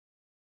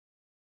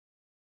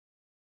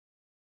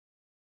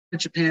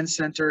Japan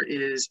Center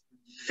is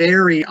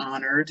very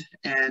honored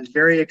and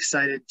very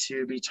excited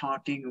to be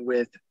talking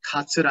with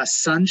Katsura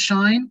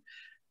Sunshine.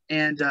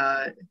 And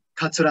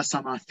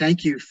Katsura-sama,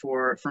 thank you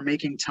for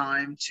making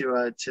time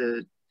to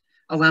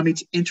allow me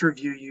to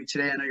interview you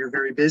today. I know you're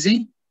very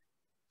busy.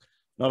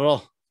 Not at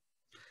all.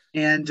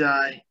 And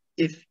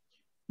if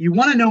you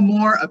want to know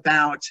more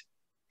about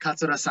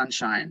Katsura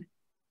Sunshine,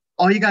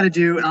 all you got to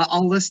do, and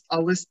I'll list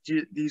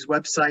these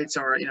websites,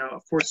 are,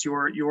 of course,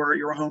 your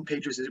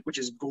homepage, which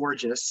is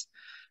gorgeous.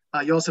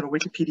 You also have a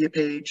Wikipedia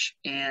page,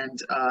 and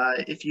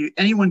if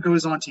anyone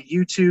goes onto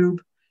YouTube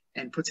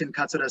and puts in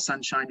Katsura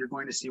Sunshine, you're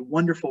going to see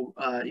wonderful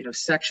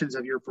sections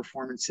of your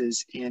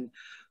performances in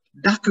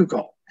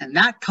rakugo, and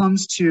that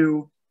comes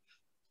to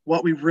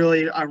what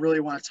I really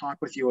want to talk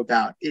with you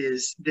about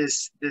is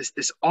this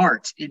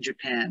art in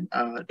Japan,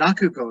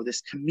 rakugo,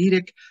 this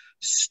comedic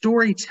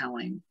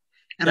storytelling.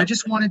 And I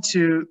just wanted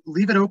to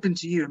leave it open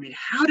to you. I mean,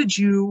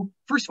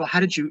 first of all, how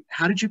did you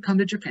come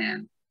to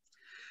Japan?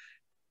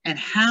 And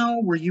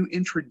how were you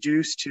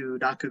introduced to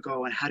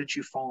rakugo, and how did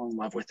you fall in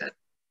love with it?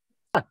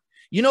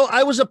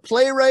 I was a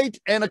playwright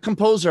and a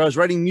composer. I was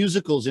writing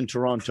musicals in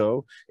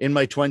Toronto in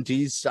my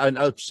 20s,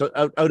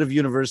 out of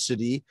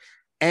university.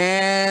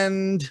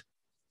 And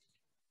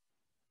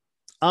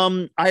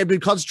I had been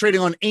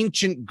concentrating on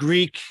ancient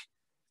Greek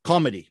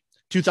comedy,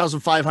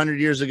 2,500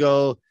 years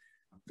ago,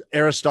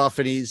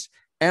 Aristophanes.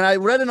 And I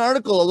read an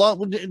article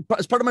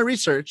as part of my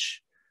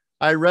research.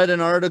 I read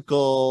an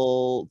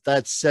article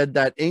that said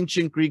that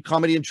ancient Greek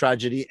comedy and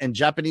tragedy and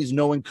Japanese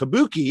no and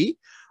kabuki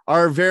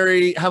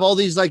have all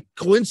these like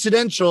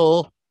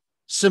coincidental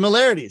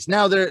similarities.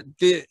 Now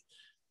the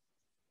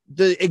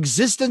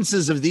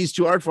existences of these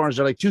two art forms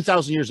are like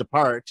 2,000 years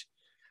apart.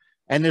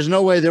 And there's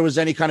no way there was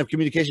any kind of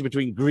communication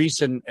between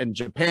Greece and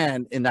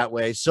Japan in that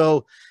way.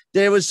 So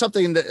there was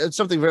something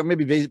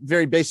maybe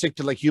very basic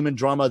to like human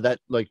drama that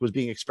like was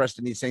being expressed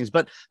in these things.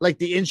 But like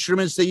the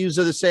instruments they use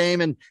are the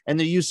same, and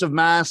the use of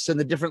masks and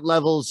the different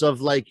levels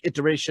of like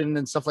iteration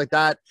and stuff like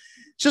that.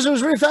 It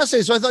was really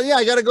fascinating. So I thought,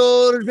 I got to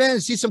go to Japan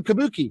and see some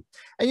kabuki.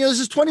 And this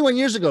is 21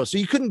 years ago, so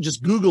you couldn't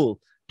just Google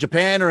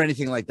Japan or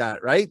anything like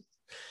that, right?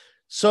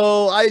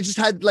 So I just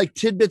had like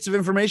tidbits of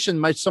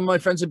information. Some of my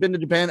friends had been to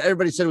Japan.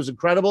 Everybody said it was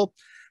incredible.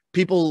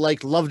 People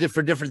like loved it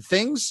for different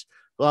things.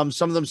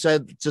 Some of them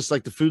said just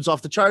like the food's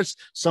off the charts.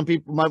 Some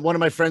people, one of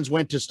my friends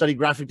went to study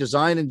graphic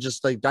design, and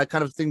just like that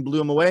kind of thing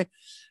blew him away.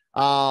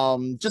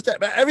 Just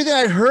everything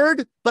I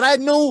heard, but I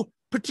had no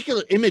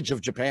particular image of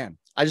Japan.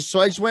 I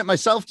just went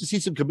myself to see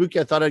some kabuki.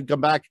 I thought I'd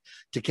come back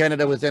to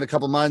Canada within a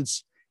couple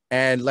months.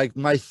 And like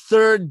my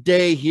third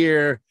day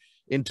here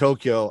in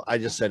Tokyo, I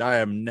just said, I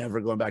am never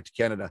going back to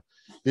Canada.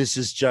 It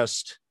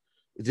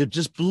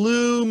just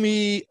blew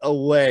me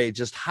away,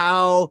 just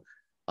how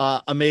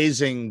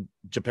amazing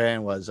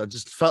Japan was. I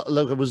just felt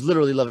like it was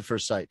literally love at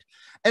first sight.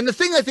 And the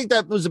thing I think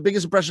that was the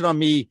biggest impression on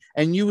me,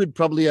 and you would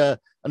probably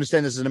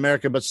understand this as an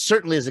American, but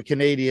certainly as a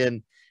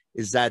Canadian,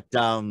 is that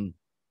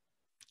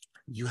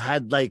you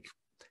had like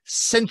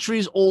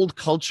centuries old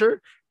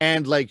culture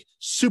and like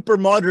super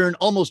modern,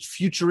 almost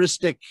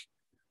futuristic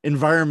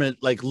environment,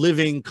 like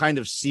living kind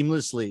of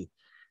seamlessly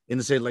in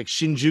the same, like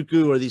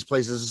Shinjuku or these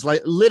places. It's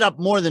like lit up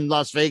more than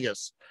Las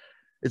Vegas.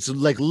 It's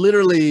like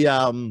literally,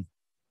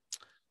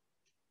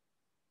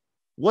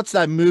 what's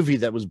that movie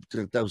that was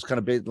kind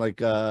of big, like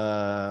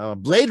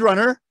Blade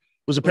Runner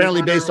was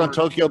apparently based on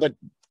Tokyo, but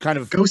kind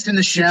of Ghost in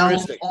the Shell,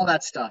 all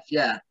that stuff.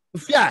 Yeah,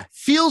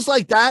 feels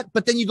like that.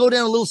 But then you go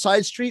down a little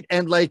side street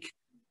and like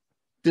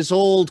this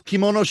old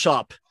kimono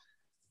shop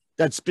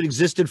that's been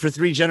existed for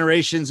 3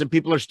 generations, and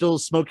people are still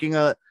smoking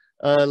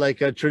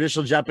like a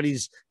traditional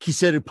Japanese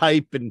kiseru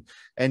pipe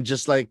and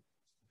just like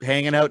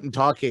hanging out and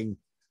talking.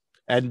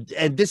 And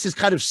this is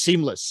kind of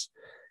seamless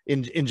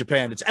in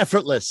Japan. It's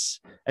effortless.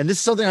 And this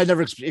is something I'd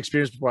never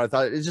experienced before. I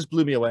thought it just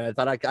blew me away. I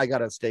thought I got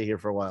to stay here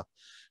for a while.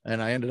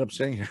 And I ended up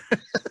staying here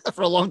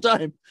for a long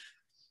time.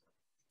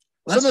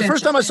 Well, so the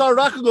first time I saw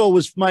rakugo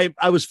was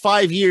I was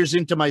 5 years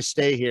into my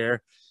stay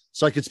here.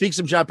 So I could speak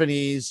some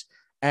Japanese.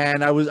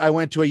 And I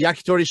went to a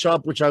yakitori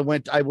shop, which I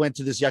went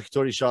to this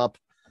yakitori shop.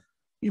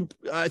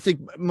 I think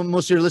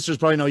most of your listeners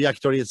probably know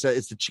yakitori.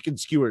 It's the chicken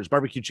skewers,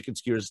 barbecue chicken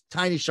skewers,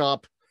 tiny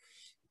shop.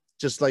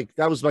 Just like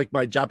that was like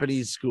my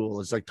Japanese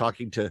school. It's like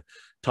talking to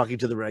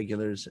the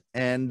regulars.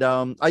 And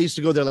I used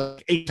to go there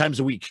like 8 times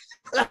a week.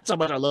 That's how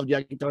much I loved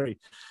yakitori.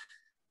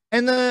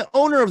 And the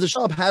owner of the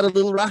shop had a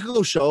little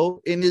rakugo show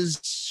in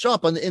his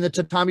shop in the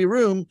tatami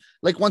room,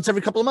 like once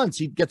every couple of months.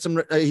 He'd get some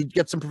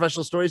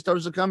professional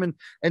storytellers to come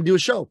and do a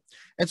show.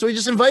 And so he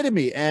just invited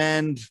me,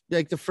 and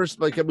like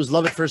it was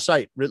love at first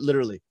sight,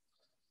 literally.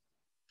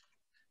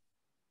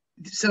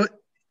 So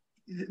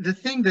the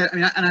thing that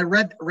I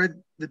read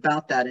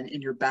about that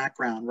in your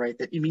background, right?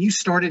 That you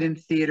started in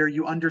theater,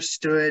 you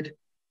understood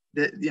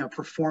the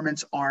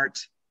performance art.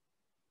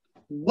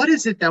 What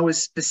is it that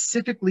was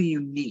specifically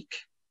unique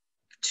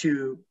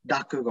to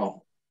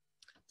rakugo?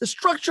 The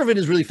structure of it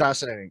is really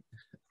fascinating.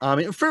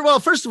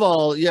 First of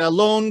all,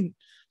 lone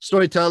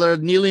storyteller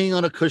kneeling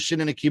on a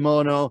cushion in a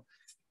kimono,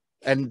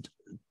 and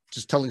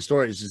just telling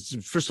stories.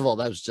 First of all,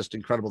 that was just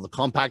incredible. The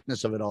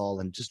compactness of it all,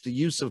 and just the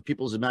use of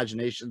people's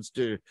imaginations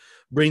to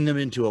bring them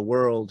into a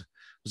world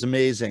was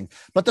amazing.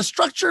 But the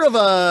structure of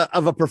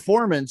a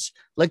performance,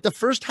 like the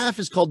first half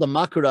is called the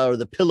makura, or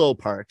the pillow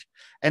part.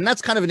 And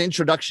that's kind of an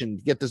introduction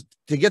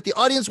to get the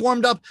audience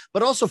warmed up,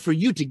 but also for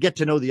you to get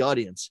to know the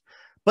audience.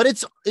 But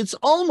it's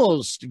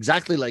almost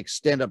exactly like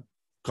stand-up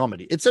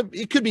comedy.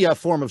 It could be a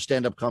form of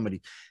stand-up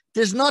comedy.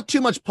 There's not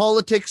too much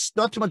politics,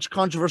 not too much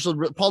controversial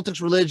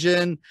politics,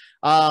 religion,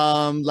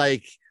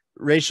 like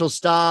racial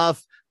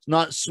stuff,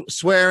 not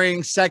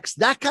swearing, sex,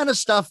 that kind of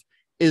stuff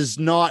is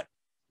not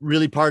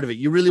really part of it.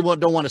 You really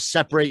don't want to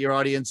separate your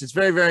audience. It's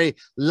very, very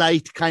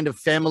light, kind of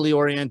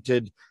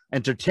family-oriented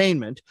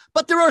entertainment.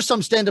 But there are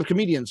some stand-up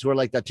comedians who are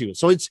like that too.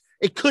 So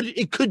it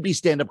could be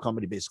stand-up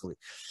comedy, basically.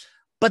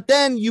 But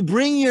then you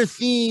bring your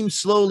theme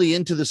slowly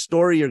into the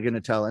story you're going to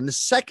tell. And the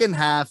second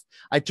half,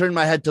 I turn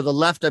my head to the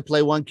left, I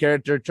play one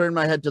character, turn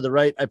my head to the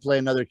right, I play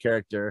another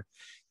character.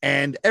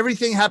 And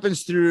everything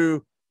happens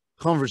through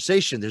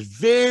conversation. There's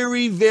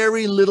very,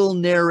 very little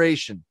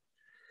narration.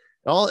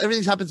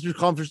 Everything happens through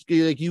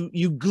conversation. Like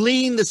you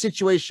glean the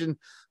situation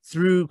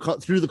through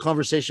the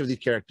conversation of these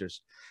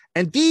characters.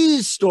 And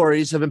these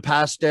stories have been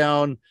passed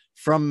down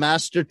from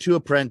master to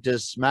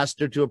apprentice,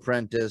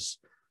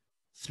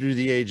 through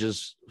the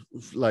ages,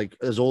 like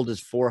as old as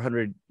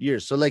 400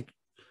 years. So like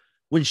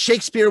when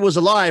Shakespeare was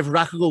alive,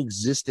 rakugo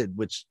existed,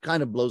 which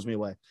kind of blows me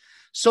away.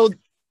 So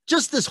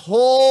just this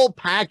whole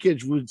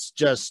package was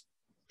just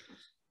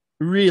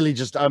really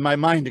just my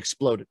mind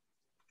exploded.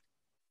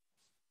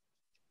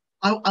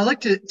 I like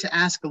to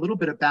ask a little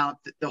bit about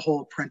the whole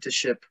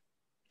apprenticeship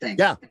thing.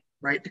 Yeah.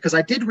 Right. Because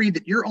I did read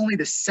that you're only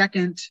the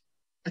second,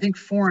 I think,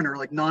 foreigner,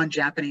 like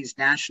non-Japanese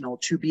national,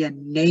 to be a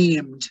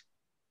named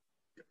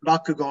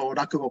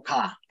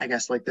rakugoka, I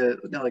guess,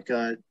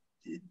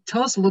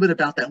 tell us a little bit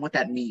about that and what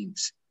that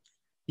means.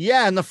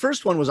 Yeah, and the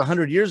first one was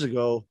 100 years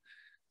ago.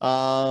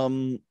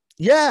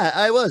 Yeah,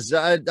 I was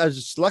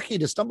just lucky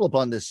to stumble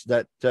upon this,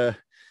 that it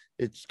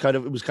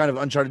was kind of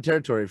uncharted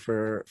territory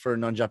for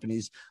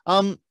non-Japanese.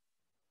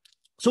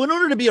 So in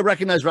order to be a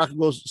recognized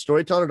rakugo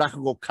storyteller,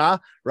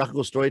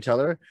 rakugo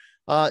storyteller,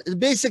 the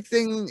basic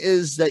thing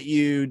is that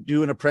you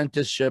do an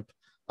apprenticeship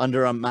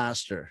under a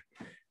master.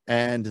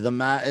 And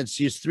it's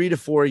used 3 to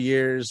 4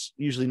 years,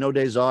 usually no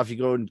days off. You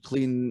go and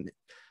clean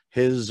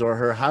his or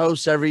her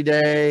house every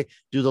day,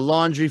 do the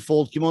laundry,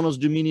 fold kimonos,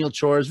 do menial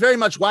chores, very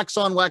much wax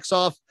on, wax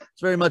off.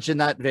 It's very much in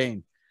that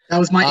vein. That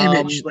was my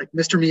image, like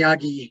Mr.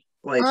 Miyagi.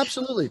 Like,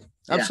 absolutely.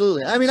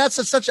 I mean,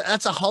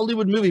 that's a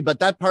Hollywood movie, but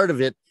that part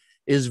of it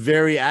is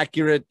very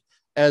accurate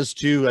as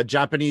to a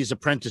Japanese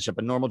apprenticeship,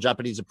 a normal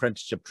Japanese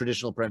apprenticeship,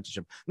 traditional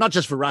apprenticeship, not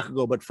just for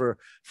rakugo, but for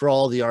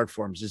all the art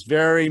forms. It's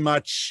very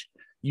much,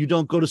 you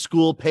don't go to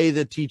school, pay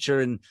the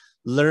teacher, and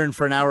learn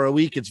for an hour a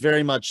week. It's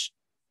very much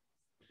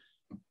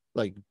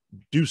like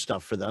do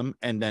stuff for them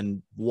and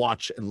then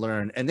watch and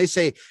learn. And they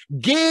say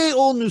ge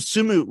o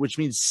nusumu, which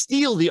means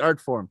steal the art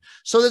form.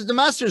 So that the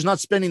master is not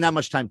spending that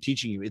much time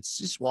teaching you. It's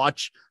just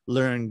watch,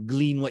 learn,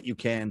 glean what you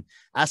can,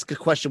 ask a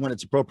question when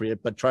it's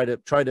appropriate, but try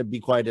to be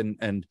quiet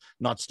and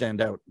not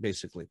stand out,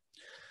 basically.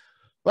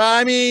 Well,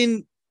 I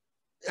mean,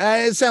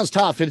 it sounds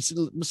tough. It's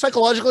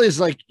psychologically,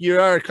 it's like you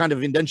are kind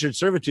of indentured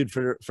servitude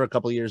for a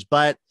couple of years.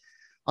 But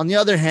on the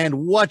other hand,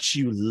 what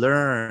you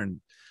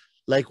learn,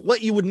 like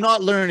what you would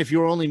not learn if you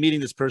were only meeting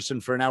this person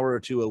for an hour or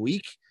two a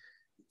week.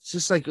 It's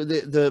just like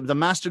the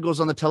master goes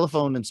on the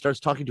telephone and starts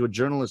talking to a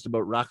journalist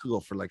about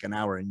rakugo for like an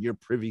hour, and you're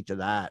privy to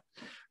that,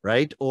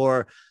 right?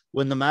 Or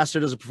when the master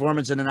does a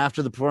performance, and then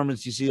after the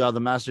performance, you see how the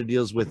master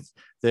deals with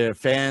their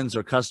fans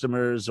or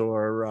customers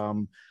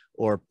or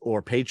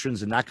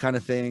patrons and that kind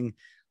of thing.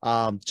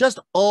 Just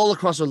all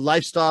across the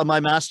lifestyle. My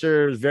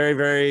master is very,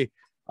 very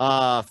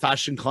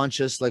fashion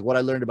conscious, like what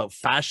I learned about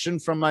fashion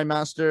from my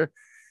master.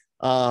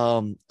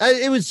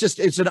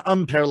 It's an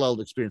unparalleled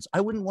experience.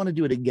 I wouldn't want to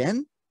do it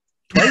again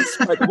twice,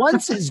 but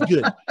once is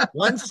good.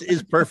 Once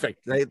is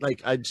perfect.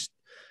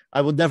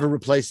 I will never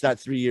replace that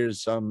 3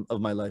 years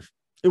of my life.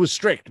 It was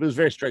strict. It was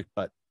very strict,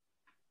 but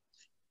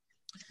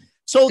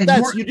so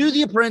you do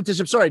the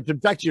apprenticeship. Sorry,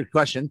 back to your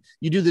question.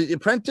 You do the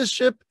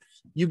apprenticeship.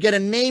 You get a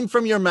name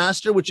from your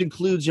master, which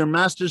includes your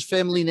master's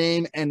family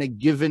name and a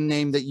given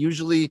name that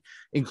usually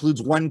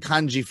includes one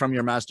kanji from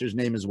your master's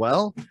name as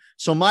well.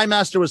 So my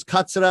master was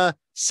Katsura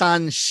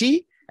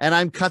Sunshine, and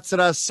I'm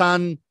Katsura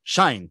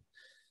Sunshine.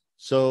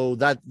 So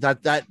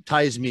that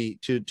ties me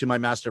to my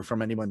master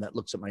from anyone that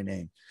looks at my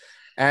name.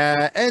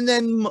 And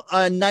then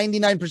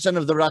 99%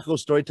 of the rakugo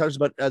storytellers,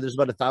 but there's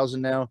about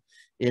 1,000 now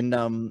in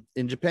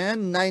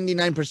Japan.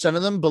 99%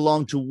 of them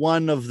belong to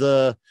one of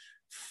the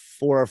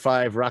 4 or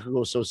 5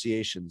 rakugo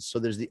associations. So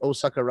there's the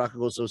Osaka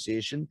Rakugo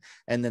Association,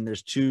 and then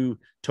there's 2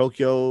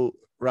 Tokyo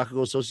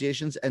Rakugo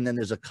associations, and then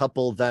there's a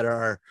couple that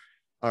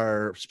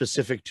are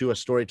specific to a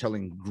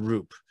storytelling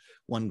group,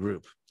 one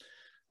group.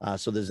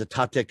 So there's a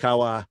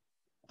Tatekawa,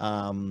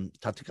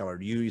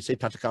 you say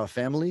Tatekawa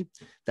family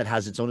that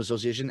has its own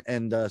association,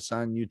 and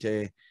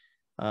Sanyute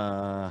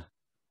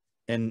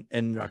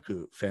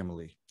Enraku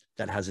family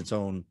that has its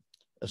own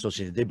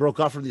associated. They broke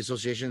off from the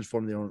associations,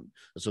 formed their own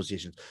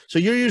associations. So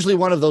you're usually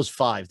one of those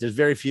 5. There's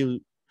very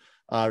few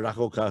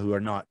rakugoka who are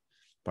not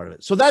part of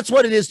it. So that's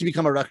what it is to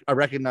become a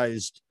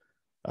recognized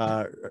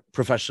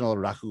professional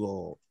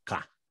rakugo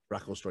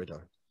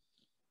storyteller.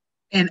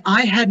 And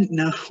I hadn't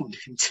known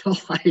until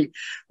I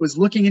was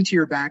looking into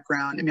your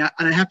background. I mean,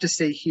 and I have to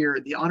say here,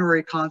 the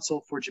honorary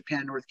consul for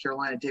Japan, North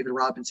Carolina, David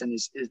Robinson,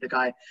 is the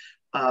guy,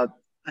 I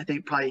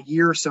think probably a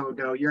year or so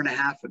ago, year and a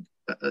half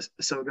or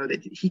so ago,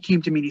 that he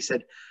came to me and he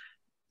said,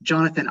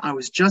 Jonathan, I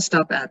was just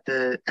up at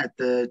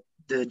the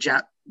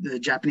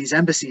Japanese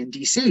embassy in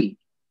DC.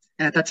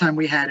 And at that time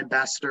we had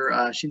Ambassador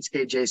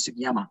Shinsuke J.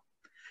 Sugiyama.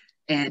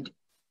 And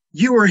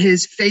you were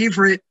his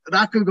favorite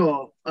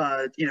rakugo,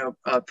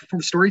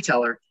 perform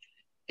storyteller.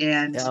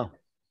 And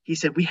he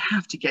said, we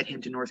have to get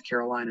him to North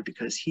Carolina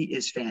because he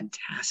is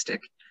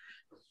fantastic.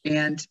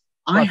 And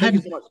I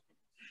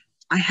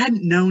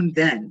hadn't known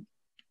then.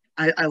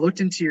 I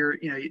looked into your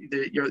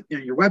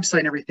website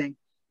and everything,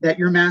 that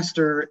your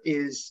master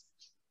is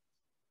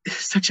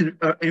such a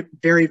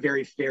very,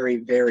 very, very,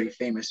 very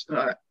famous,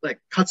 like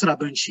Katsura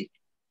Bunshi,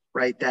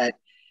 right?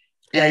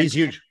 He's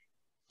huge.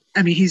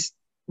 I mean, he's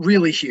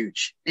really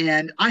huge.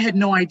 And I had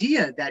no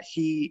idea that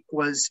he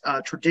was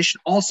a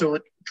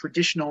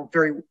traditional,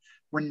 very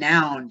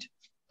renowned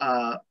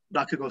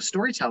rakugo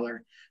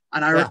storyteller.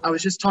 And I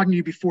was just talking to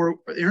you before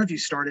the interview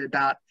started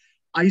about,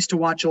 I used to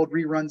watch old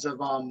reruns of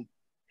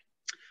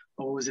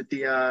what was it,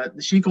 the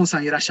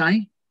Shinkon-san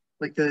Irashai,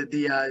 like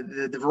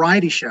the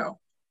variety show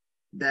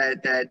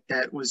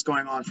that was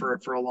going on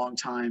for a long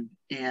time.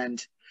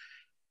 And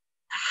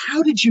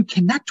how did you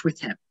connect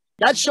with him?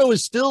 That show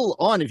is still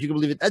on, if you can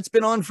believe it. That's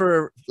been on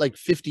for like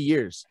 50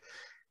 years.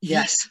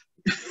 Yes.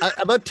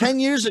 About 10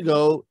 years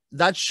ago,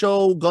 that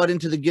show got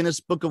into the Guinness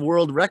Book of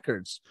World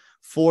Records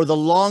for the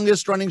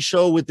longest running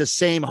show with the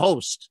same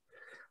host.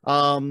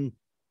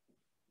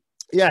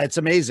 It's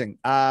amazing.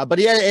 But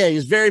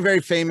he's very,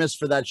 very famous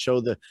for that show.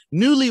 The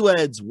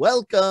Newlyweds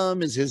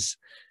Welcome is his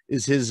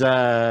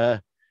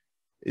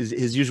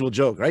usual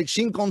joke, right?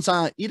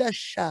 Shinkon-san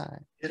irashai.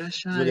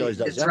 That's what he always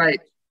does. That's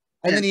right.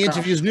 And then he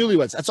interviews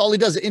newlyweds. That's all he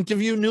does.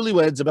 Interview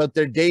newlyweds about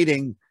their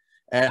dating,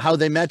 how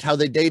they met, how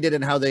they dated,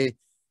 and how they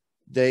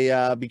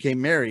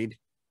became married.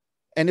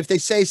 And if they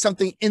say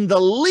something in the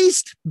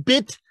least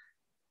bit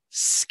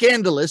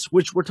scandalous,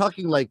 which we're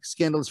talking like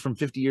scandalous from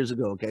 50 years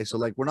ago, okay? So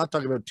like we're not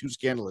talking about too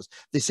scandalous.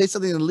 They say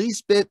something in the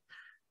least bit,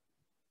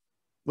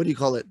 what do you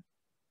call it?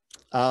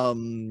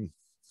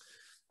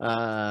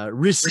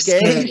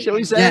 Risque, shall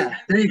we say? Yeah,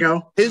 there you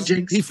go.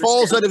 He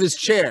falls out of his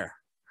chair.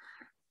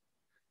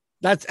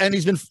 And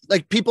he's been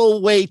like,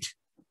 people wait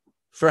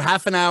for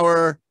half an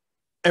hour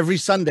every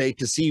Sunday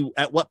to see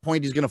at what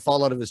point he's going to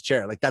fall out of his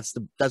chair. Like that's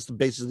the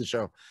basis of the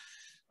show.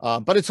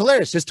 But it's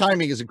hilarious. His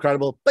timing is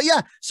incredible. But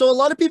yeah, so a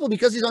lot of people,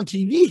 because he's on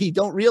TV,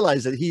 don't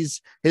realize that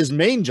his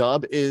main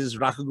job is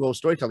rakugo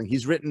storytelling.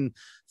 He's written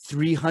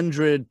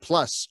 300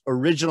 plus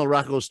original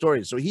rakugo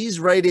stories. So he's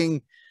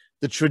writing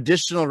the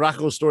traditional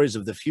rakugo stories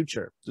of the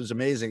future. It's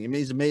amazing.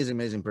 He's an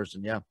amazing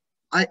person. Yeah.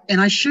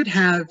 I should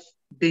have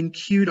been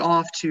cued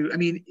off to, I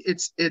mean,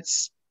 it's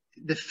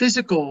the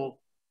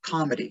physical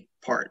comedy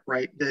part,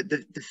 right?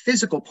 The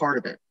physical part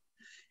of it.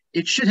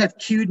 It should have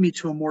cued me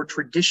to a more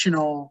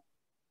traditional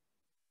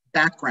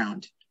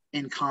background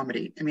in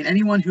comedy. I mean,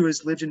 anyone who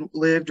has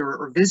lived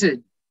or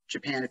visited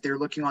Japan, if they're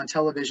looking on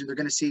television, they're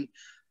going to see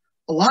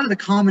a lot of the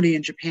comedy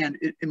in Japan,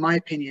 in my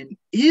opinion,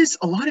 is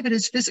a lot of it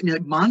is physical. I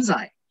mean, like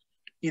manzai,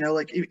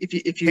 like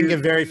if you can get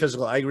very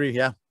physical. I agree.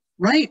 Yeah.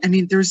 Right. I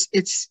mean,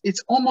 it's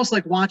almost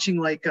like watching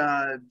like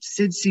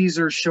Sid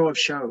Caesar's Show of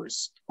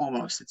Shows.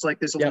 Almost, it's like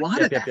there's a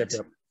lot of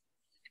that.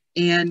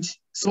 And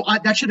so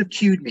that should have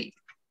cued me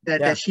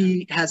that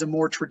he has a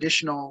more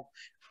traditional,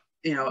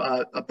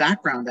 a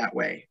background that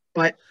way.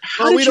 But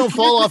we don't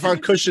fall off our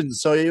cushions,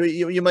 so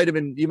you might have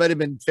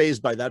been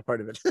fazed by that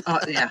part of it.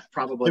 Yeah,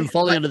 probably. Him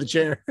falling under the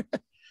chair.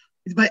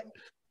 But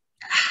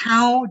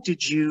how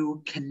did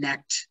you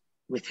connect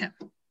with him?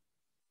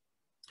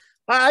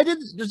 I did.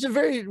 It's a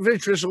very, very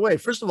traditional way.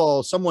 First of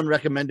all, someone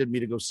recommended me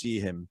to go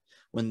see him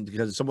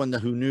because someone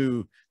who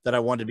knew that I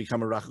wanted to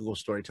become a rakugo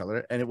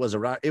storyteller, and it was a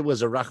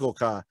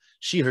rakugoka.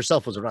 She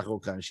herself was a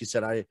rakugoka, and she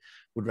said I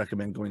would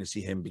recommend going to see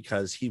him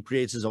because he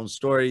creates his own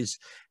stories,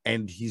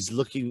 and he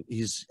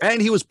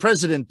was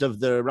president of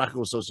the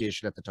Rakugo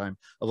Association at the time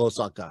of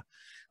Osaka,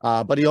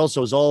 but he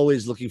also is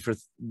always looking for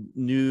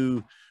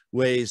new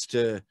ways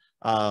to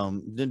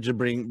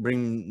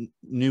bring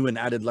new and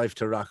added life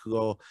to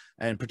rakugo,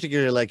 and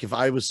particularly like if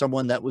I was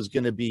someone that was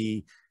going to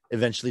be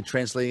eventually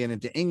translating it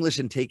into English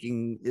and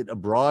taking it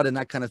abroad and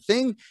that kind of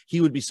thing, he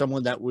would be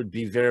someone that would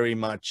be very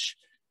much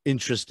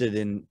interested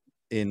in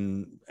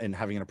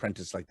having an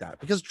apprentice like that.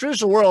 Because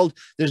traditional world,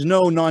 there's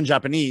no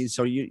non-Japanese,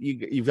 so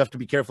you have to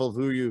be careful of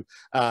who you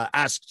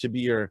ask to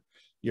be your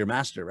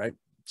master, right?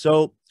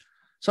 So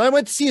I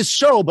went to see his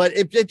show, but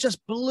it just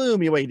blew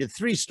me away. He did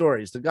 3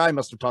 stories. The guy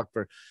must have talked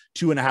for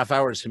 2.5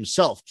 hours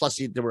himself. Plus,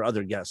 there were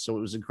other guests, so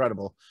it was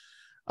incredible.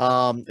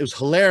 It was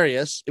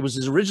hilarious. It was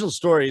his original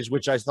stories,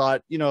 which I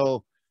thought,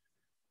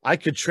 I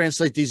could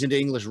translate these into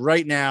English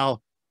right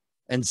now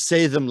and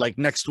say them like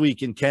next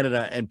week in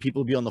Canada, and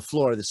people be on the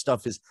floor. This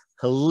stuff is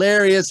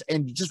hilarious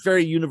and just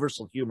very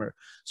universal humor.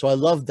 So I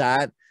love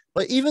that.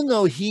 But even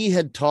though he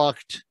had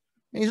talked,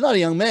 and he's not a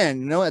young man,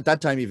 you know, at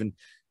that time even,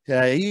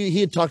 he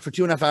had talked for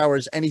 2.5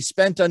 hours, and he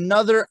spent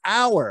another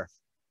hour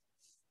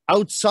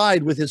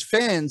outside with his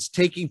fans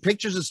taking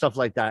pictures and stuff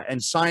like that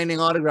and signing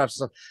autographs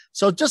and stuff.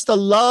 So just the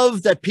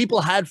love that people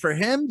had for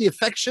him, the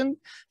affection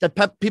that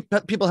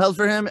people held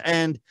for him,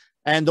 and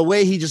the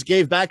way he just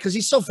gave back, because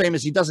he's so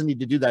famous, he doesn't need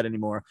to do that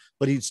anymore,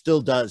 but he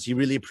still does. He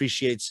really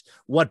appreciates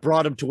what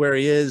brought him to where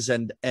he is,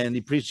 and he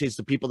appreciates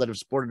the people that have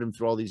supported him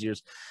through all these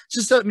years.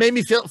 It's just made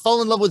me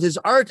fall in love with his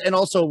art, and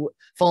also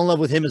fall in love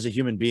with him as a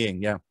human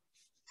being. Yeah.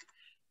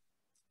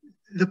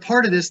 The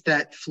part of this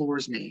that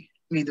floors me,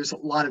 I mean, there's a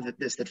lot of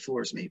this that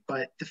floors me,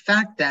 but the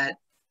fact that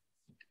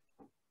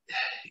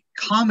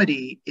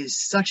comedy is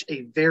such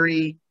a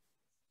very,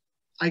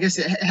 I guess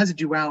it has a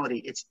duality.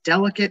 It's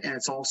delicate and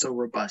it's also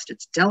robust.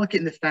 It's delicate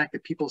in the fact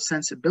that people's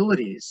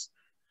sensibilities,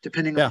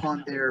 depending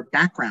upon their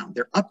background,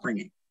 their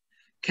upbringing,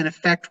 can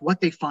affect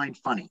what they find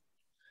funny.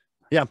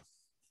 Yeah.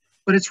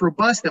 But it's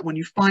robust that when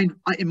you find,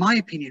 in my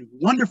opinion,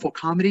 wonderful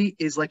comedy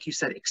is, like you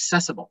said,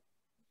 accessible.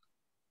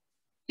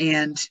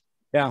 And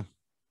yeah,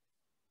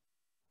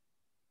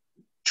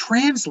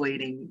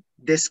 translating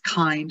this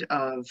kind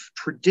of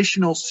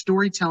traditional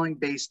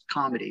storytelling-based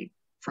comedy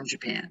from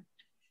Japan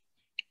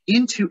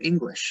into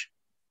English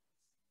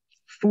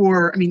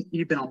I mean,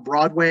 you've been on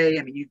Broadway.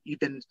 I mean, you've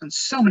been in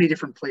so many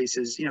different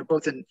places, you know,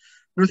 both in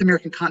North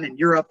American continent,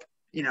 Europe,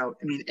 you know,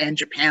 I mean, and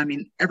Japan, I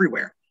mean,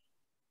 everywhere.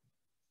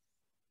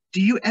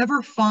 Do you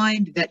ever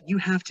find that you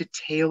have to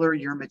tailor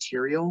your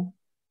material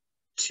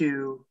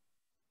to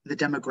the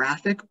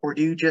demographic, or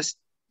do you just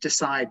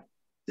decide,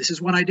 this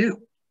is what I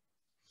do?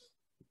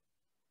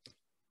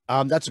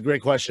 That's a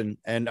great question.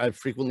 And I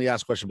frequently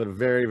ask question, but a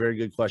very, very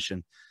good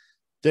question.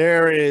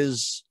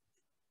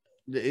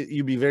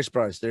 You'd be very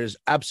surprised. There's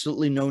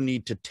absolutely no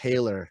need to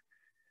tailor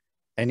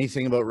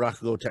anything about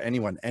rakugo to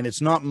anyone. And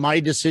it's not my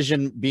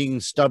decision being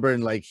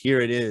stubborn, like, here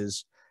it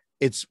is.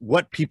 It's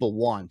what people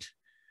want.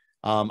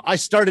 I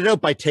started out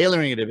by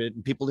tailoring it a bit,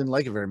 and people didn't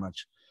like it very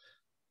much.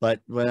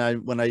 But when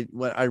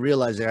I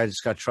realized that I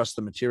just got to trust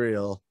the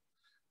material.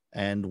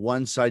 And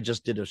once I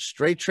just did a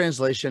straight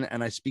translation,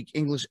 and I speak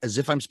English as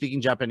if I'm speaking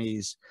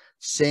Japanese,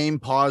 same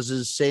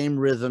pauses, same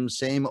rhythm,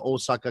 same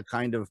Osaka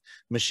kind of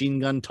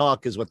machine gun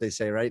talk is what they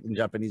say, right? In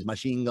Japanese,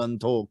 machine gun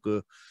talk.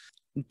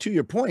 To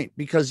your point,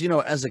 because, you know,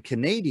 as a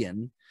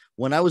Canadian,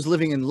 when I was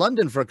living in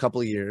London for a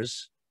couple of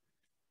years,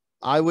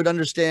 I would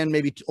understand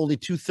maybe only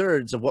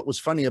 2/3 of what was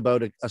funny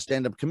about a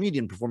stand-up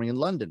comedian performing in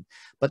London.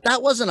 But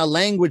that wasn't a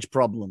language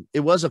problem. It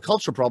was a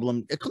culture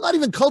problem. Not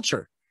even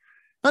culture.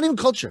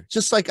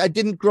 Just like I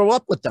didn't grow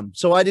up with them.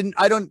 So I didn't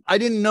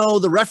know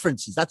the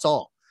references. That's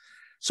all.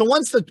 So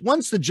once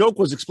the joke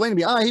was explained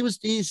to me,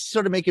 he's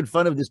sort of making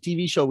fun of this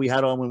TV show we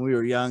had on when we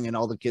were young, and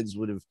all the kids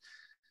would have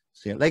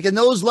seen it. Like, in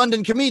those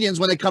London comedians,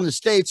 when they come to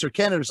States or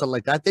Canada or something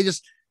like that,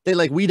 they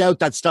like weed out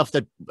that stuff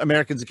that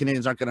Americans and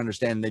Canadians aren't going to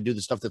understand. And they do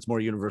the stuff that's more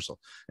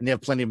universal, and they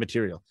have plenty of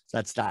material. So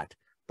that's that.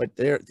 But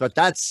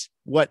that's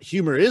what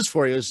humor is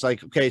for you. It's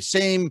like, okay,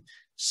 same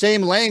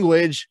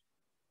language.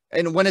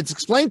 And when it's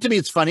explained to me,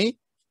 it's funny.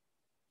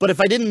 But if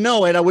I didn't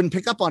know it, I wouldn't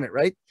pick up on it,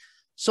 right?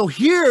 So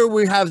here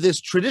we have this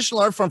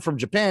traditional art form from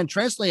Japan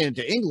translated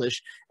into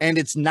English, and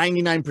it's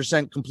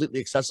 99% completely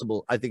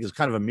accessible. I think is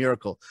kind of a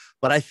miracle.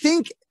 But I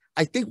think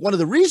one of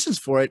the reasons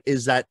for it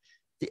is that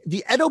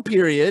the Edo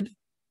period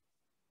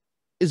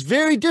is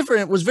very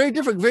different, very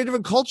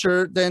different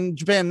culture than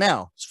Japan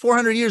now. It's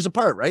 400 years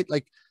apart, right?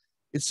 Like,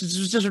 it's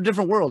just a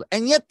different world.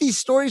 And yet these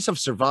stories have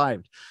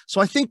survived.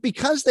 So I think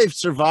because they've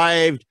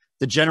survived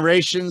the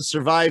generations,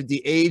 survived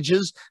the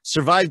ages,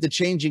 survived the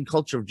changing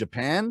culture of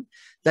Japan,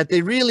 that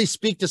they really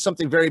speak to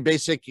something very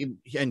basic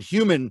and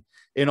human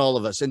in all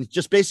of us, and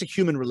just basic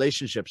human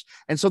relationships.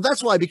 And so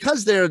that's why,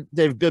 because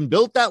they've been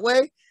built that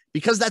way,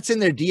 because that's in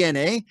their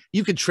DNA,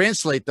 you could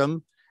translate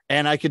them,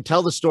 and I could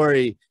tell the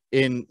story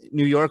in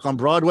New York on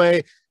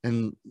Broadway,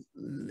 and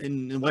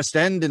in West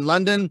End, in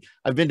London.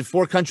 I've been to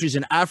 4 countries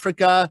in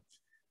Africa.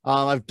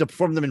 I've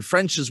performed them in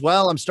French as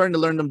well. I'm starting to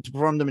learn them to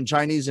perform them in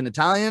Chinese and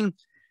Italian.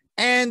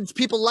 And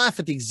people laugh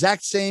at the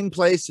exact same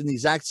place in the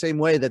exact same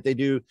way that they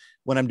do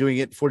when I'm doing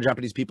it for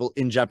Japanese people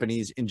in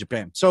Japanese in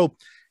Japan. So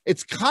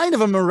it's kind of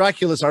a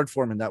miraculous art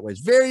form in that way.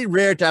 It's very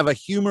rare to have a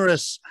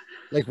humorous,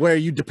 like, where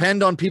you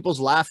depend on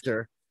people's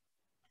laughter,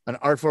 an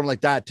art form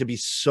like that to be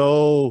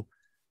so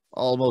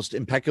almost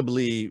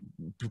impeccably,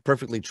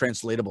 perfectly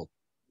translatable.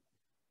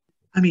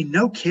 I mean,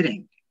 no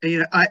kidding.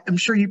 You know, I'm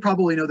sure you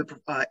probably know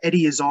the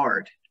Eddie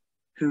Izzard,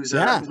 who's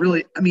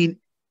really, I mean,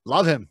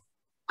 love him.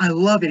 I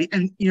love it.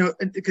 And, you know,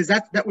 because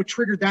that what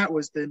triggered that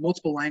was the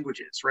multiple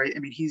languages, right? I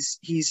mean,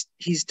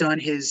 he's done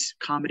his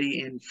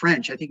comedy in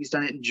French. I think he's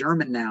done it in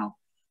German now.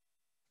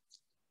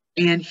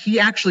 And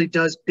he actually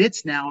does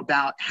bits now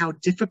about how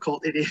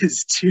difficult it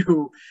is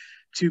to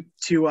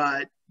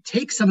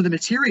take some of the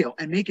material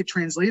and make it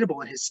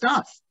translatable in his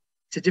stuff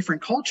to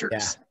different cultures.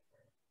 Yeah.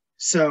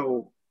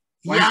 So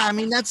Wow. Yeah, I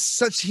mean,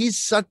 he's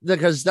such,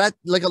 because that,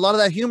 like, a lot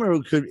of that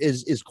humor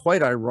is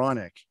quite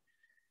ironic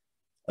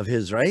of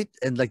his, right?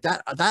 And like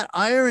that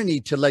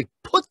irony to like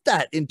put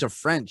that into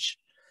French,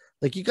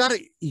 like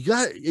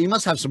you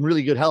must have some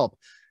really good help.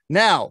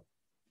 Now,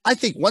 I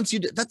think once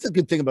that's a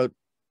good thing about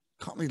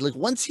comedy. Like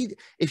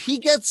if he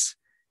gets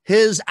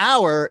his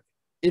hour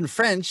in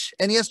French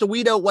and he has to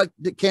weed out what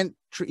he can't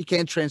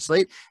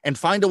translate and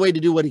find a way to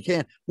do what he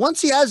can.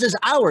 Once he has his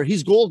hour,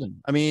 he's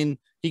golden. I mean,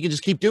 he can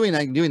just keep doing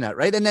that,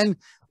 right? And then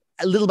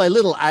little by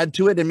little add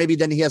to it, and maybe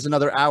then he has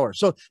another hour.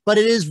 So, but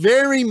it is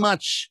very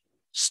much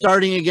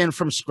starting again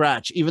from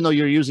scratch, even though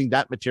you're using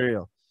that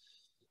material.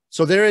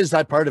 So there is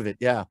that part of it,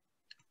 yeah.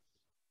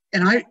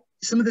 And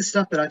some of the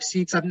stuff that I've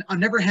seen, because I've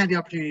never had the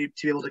opportunity to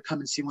be able to come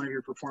and see one of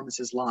your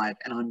performances live,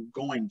 and I'm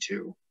going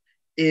to.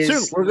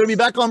 Soon, we're going to be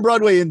back on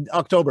Broadway in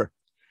October.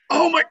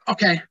 Oh my,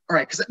 okay, all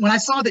right. Because when I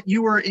saw that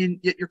you're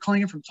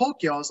calling in from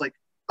Tokyo, I was like,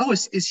 oh,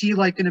 is he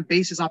like going to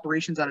base his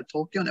operations out of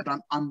Tokyo? But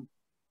I'm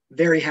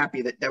very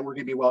happy that we're going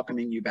to be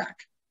welcoming you back.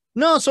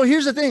 No, so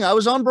here's the thing. I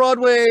was on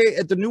Broadway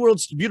at the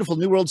beautiful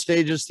New World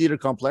Stages Theater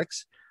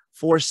Complex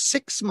for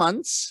 6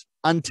 months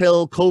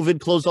until COVID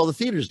closed all the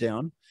theaters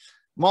down.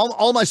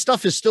 All my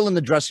stuff is still in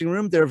the dressing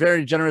room. They're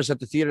very generous at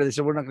the theater. They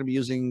said, we're not going to be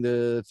using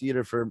the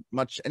theater for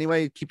much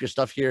anyway. Keep your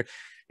stuff here.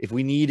 If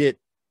we need it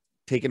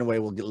taken away,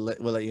 we'll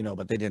let you know.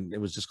 But they didn't.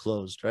 It was just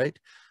closed, right?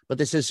 But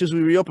they said, as soon as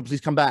we reopen, please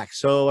come back.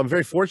 So I'm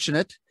very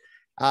fortunate.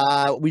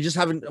 We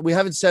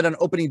haven't set an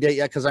opening date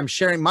yet because I'm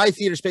sharing my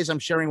theater space. I'm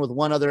sharing with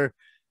one other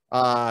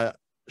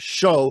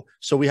show,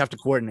 so we have to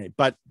coordinate.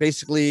 But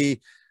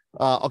basically,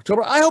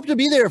 October. I hope to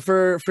be there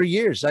for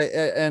years.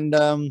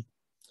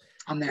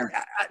 I'm there.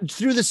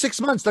 Through the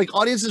 6 months, like,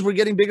 audiences were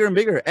getting bigger and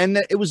bigger, and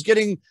it was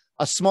getting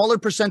a smaller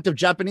percent of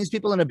Japanese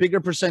people and a bigger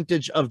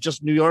percentage of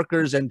just New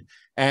Yorkers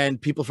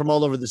and people from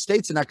all over the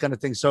States and that kind of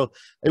thing. So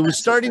it was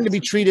starting to be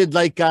treated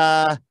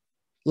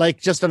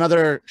like just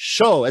another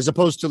show, as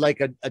opposed to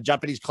like a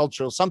Japanese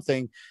cultural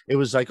something. It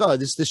was like, oh,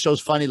 this show's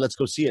funny, let's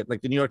go see it.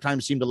 Like the New York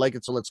Times seemed to like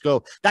it, so let's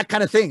go. That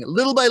kind of thing.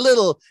 Little by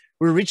little,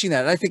 we're reaching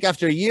that. And I think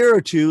after a year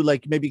or two,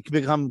 like maybe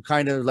become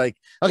kind of like,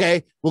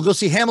 okay, we'll go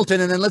see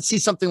Hamilton, and then let's see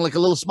something like a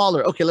little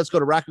smaller. Okay, let's go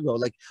to Rakugo.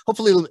 Like,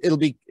 hopefully it'll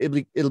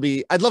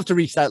be. I'd love to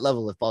reach that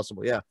level if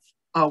possible. Yeah.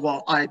 Oh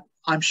well,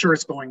 I'm sure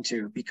it's going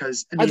to,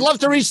 because I mean, I'd love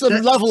to reach the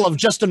level of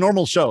just a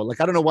normal show.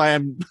 Like, I don't know why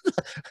I'm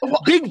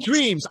big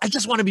dreams. I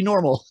just want to be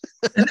normal.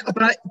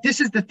 But this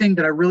is the thing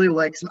that I really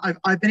like.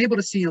 I've been able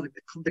to see, like,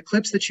 the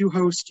clips that you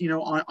host,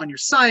 on your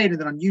site, and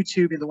then on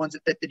YouTube, and the ones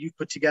that you've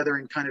put together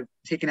and kind of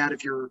taken out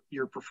of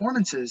your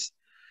performances.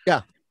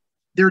 Yeah.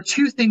 There are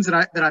two things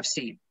that I've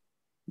seen.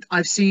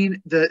 I've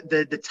seen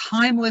the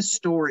timeless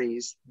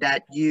stories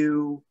that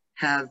you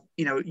have,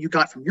 you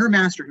got from your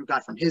master, who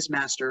got from his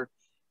master,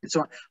 and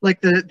so on,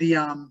 like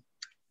the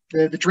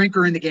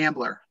drinker and the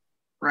gambler,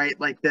 right?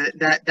 Like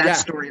that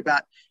story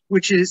about,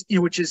 which is,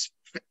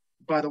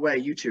 by the way,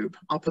 YouTube.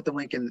 I'll put the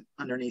link in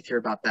underneath here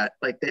about that.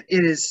 Like that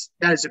is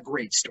a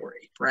great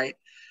story, right?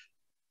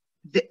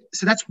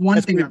 So that's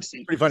one thing I'm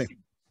seeing. Pretty funny.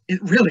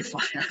 It's really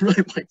funny. I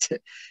really liked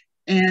it.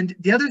 And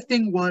the other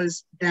thing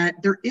was that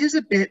there is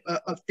a bit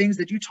of things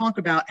that you talk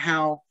about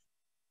how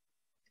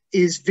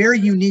is very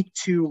unique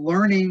to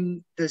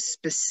learning the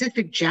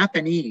specific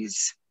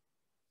Japanese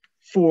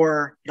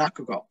for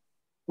rakugo,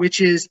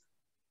 which is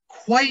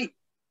quite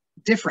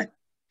different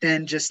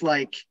than just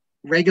like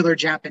regular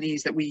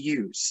Japanese that we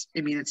use.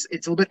 I mean, it's a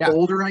little bit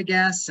older, I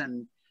guess,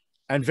 and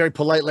very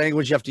polite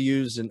language you have to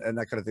use, and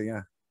that kind of thing.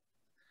 Yeah.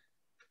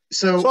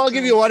 So I'll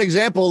give you one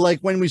example.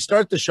 Like, when we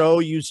start the show,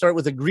 you start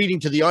with a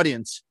greeting to the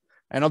audience.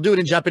 And I'll do it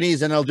in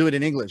Japanese, and I'll do it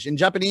in English. In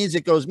Japanese,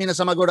 it goes,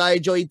 Minasama go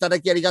raijou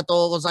itadaki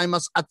arigatou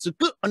gozaimasu.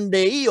 Atsuku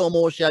ondei o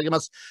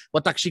moshiagemasu.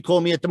 Watashi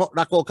ko miete mo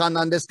rakugoka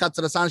nan desu.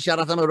 Katsura Sunshine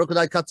aratame 6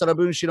代 Katsura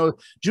Bunshi no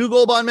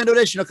 15番目の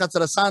列車の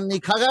Katsura さんに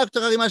輝く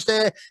と書きまし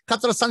て、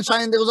Katsura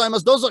Sunshine でございま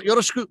す。どうぞよ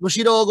ろしくご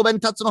指導ご鞭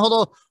撻のほ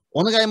ど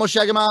お願い申し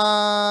上げ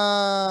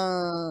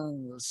ま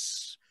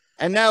す。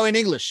And now in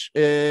English,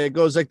 it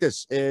goes like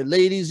this.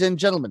 Ladies and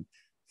gentlemen,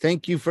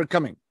 thank you for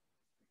coming.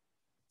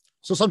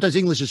 So sometimes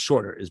English is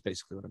shorter, is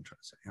basically what I'm trying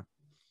to say.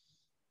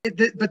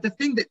 Yeah. But the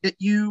thing that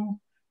you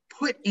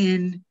put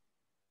in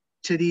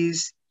to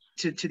these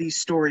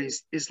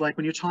stories is like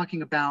when you're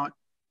talking about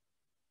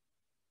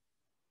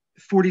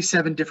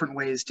 47 different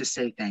ways to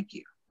say thank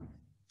you.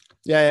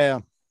 Yeah.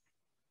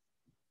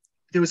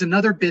 There was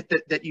another bit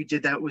that you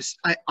did that was,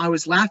 I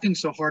was laughing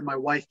so hard my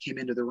wife came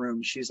into the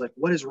room. She's like,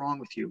 "What is wrong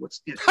with you?"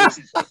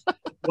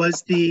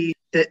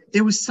 That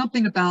there was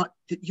something about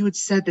that you had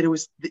said that it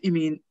was,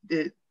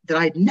 that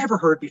I had never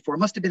heard before. It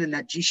must have been in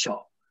that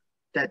Jisho,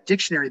 that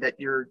dictionary that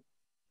your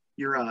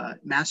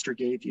master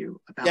gave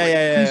you about.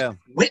 Yeah.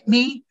 With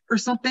me or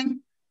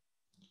something.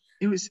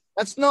 It was.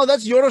 That's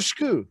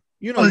yoroshiku.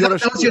 Yoroshiku. That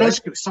was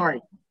yoroshiku. Right?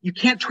 Sorry, you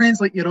can't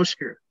translate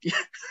yoroshiku.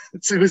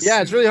 It's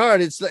really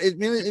hard.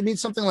 It means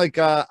something like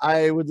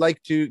I would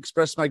like to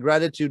express my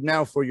gratitude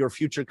now for your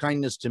future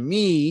kindness to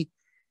me.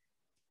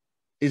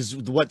 is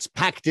what's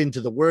packed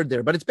into the word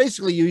there. But it's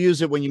basically you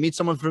use it when you meet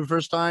someone for the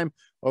first time,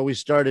 or we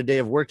start a day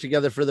of work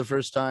together for the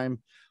first time,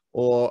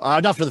 or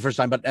not for the first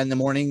time, but in the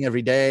morning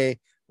every day.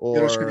 Or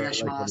yeah,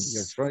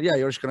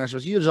 yoroshiku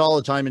onegaishimasu. You use it all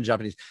the time in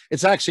Japanese.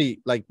 It's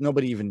actually like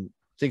nobody even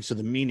thinks of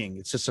the meaning.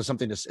 It's just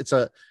something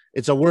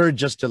it's a word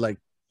just to like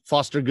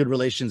foster good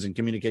relations and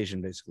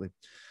communication, basically.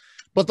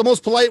 But the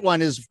most polite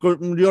one is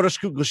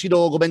yoroshiku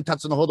goshido goben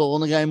tatsu no hodo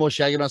onegai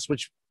moshiagimasu,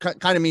 which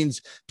kind of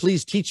means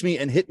please teach me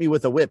and hit me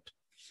with a whip.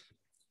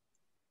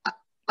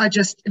 I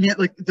mean,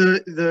 like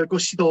the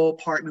goshido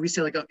part, we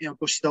say like,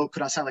 goshido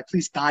kudasai, like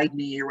please guide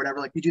me or whatever.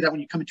 Like we do that when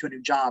you come into a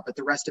new job, but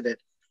the rest of it,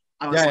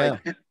 I was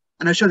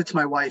and I showed it to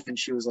my wife and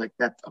she was like,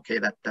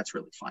 that's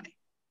really funny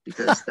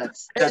because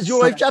that's is your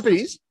wife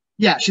Japanese?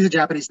 Yeah, she's a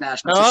Japanese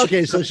national. Oh,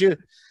 okay,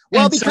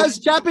 because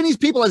Japanese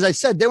people, as I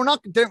said,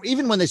 they're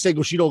even when they say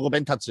goshido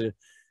goben tatsu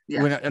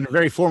in a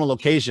very formal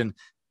occasion,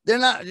 you're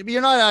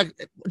not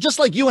just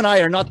like you and I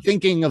are not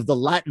thinking of the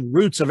Latin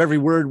roots of every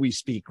word we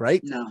speak,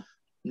 right?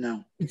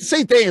 No. It's the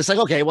same thing. It's like,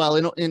 okay, well,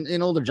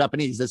 in older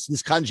Japanese, this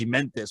kanji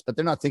meant this, but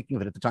they're not thinking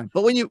of it at the time.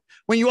 But when you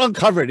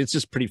uncover it, it's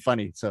just pretty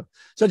funny. So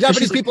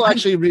Japanese people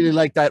actually really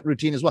like that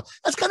routine as well.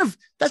 That's kind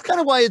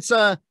of why it's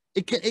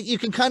you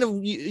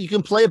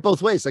can play it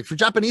both ways. Like for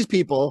Japanese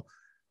people,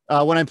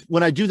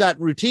 when I do that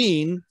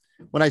routine,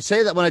 when I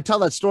tell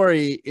that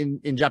story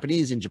in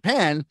Japanese in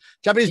Japan,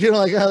 Japanese people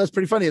are like, oh, that's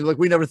pretty funny. Like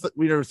we never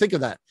think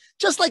of that.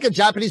 Just like a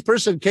Japanese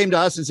person came to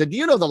us and said, do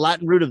you know the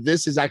Latin root of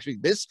this is actually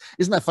this?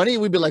 Isn't that funny?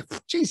 We'd be like,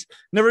 geez,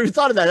 never even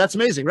thought of that. That's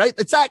amazing, right?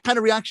 It's that kind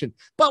of reaction.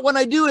 But when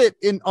I do it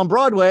on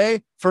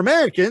Broadway for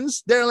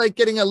Americans, they're like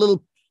getting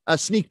a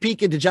sneak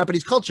peek into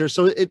Japanese culture.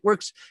 So it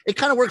works. It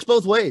kind of works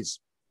both ways.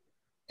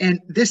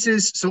 And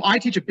so I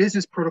teach a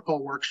business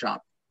protocol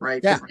workshop,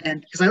 right? Yeah. And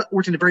because I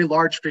worked in a very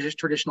large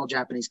traditional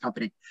Japanese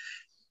company.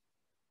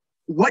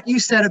 What you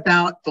said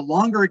about the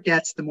longer it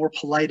gets, the more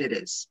polite it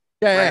is.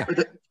 Yeah,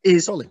 right?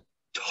 Is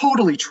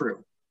totally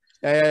true.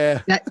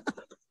 Yeah.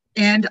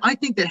 And I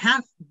think that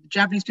half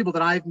Japanese people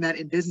that I've met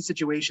in business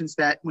situations,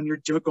 that when you're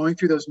going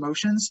through those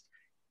motions,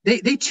 they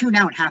tune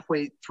out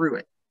halfway through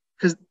it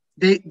because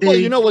they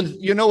you know what's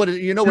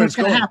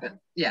going to happen.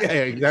 Yeah,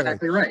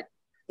 exactly right.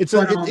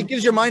 It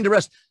gives your mind a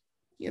rest.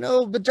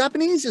 The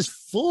Japanese is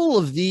full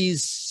of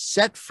these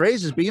set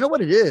phrases, but you know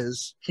what it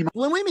is?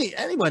 When we meet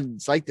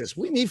anyone's like this,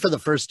 we meet for the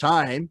first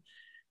time.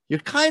 You're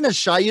kind of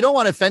shy. You don't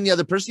want to offend the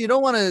other person. You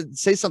don't want to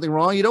say something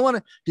wrong. You don't want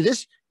to do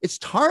this.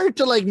 It's hard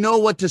to like know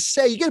what to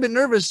say. You get a bit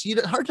nervous.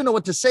 It's hard to know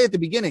what to say at the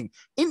beginning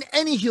in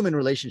any human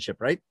relationship,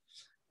 right?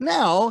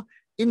 Now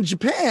in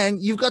Japan,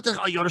 you've got the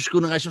yoroshiku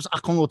onegaishimasu,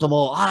 kongoto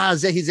mo,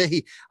 zehi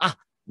zehi,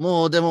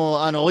 mo demo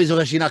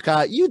oizogashi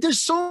naka. There's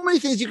so many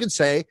things you can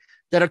say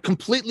that are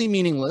completely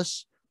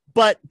meaningless,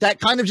 but that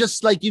kind of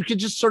just like you could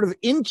just sort of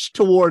inch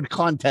toward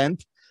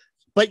content,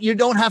 but you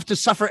don't have to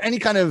suffer any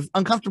kind of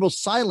uncomfortable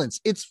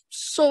silence. It's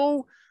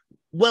so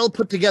well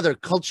put together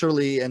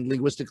culturally and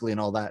linguistically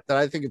and all that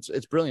I think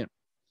it's brilliant.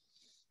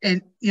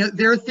 And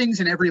there are things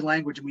in every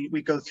language, and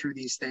we go through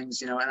these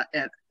things,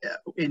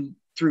 and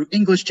through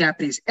English,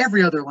 Japanese,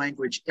 every other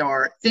language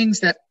are things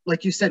that,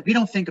 like you said, we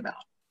don't think about.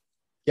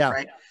 Yeah.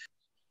 Right.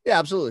 Yeah,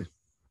 absolutely.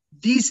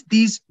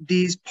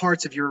 These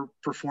parts of your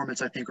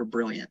performance, I think, are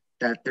brilliant.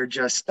 That they're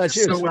just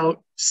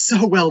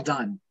so well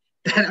done.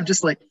 That I'm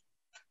just like,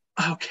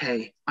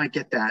 okay, I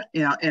get that.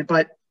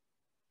 But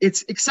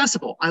it's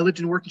accessible. I lived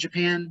and worked in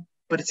Japan,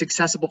 but it's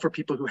accessible for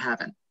people who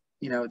haven't.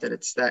 That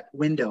it's that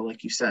window,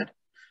 like you said.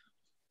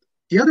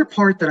 The other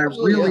part that I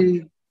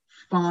really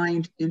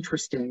find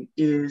interesting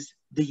is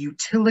the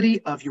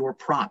utility of your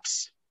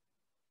props.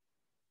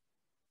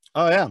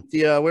 Oh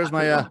yeah, where's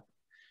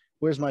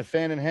my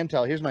fan and hand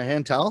towel? Here's my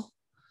hand towel,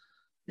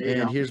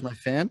 and here's my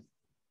fan.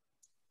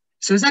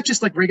 So is that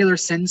just like regular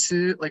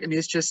sensu?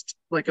 It's just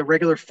like a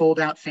regular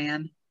fold-out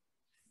fan.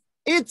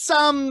 It's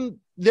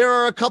there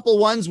are a couple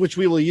ones which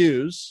we will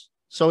use.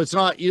 So it's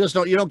not you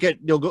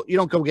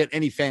don't go get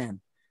any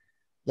fan.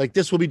 Like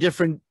this will be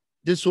different.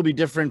 This will be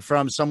different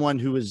from someone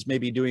who is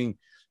maybe doing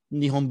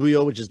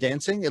Nihonbuyo, which is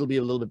dancing. It'll be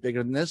a little bit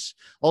bigger than this.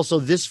 Also,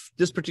 this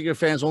particular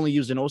fan is only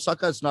used in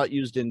Osaka. It's not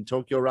used in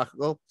Tokyo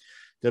rakugo.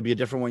 There'll be a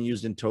different one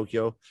used in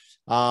Tokyo.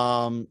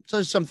 So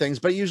there's some things,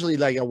 but usually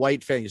like a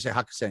white fan, you say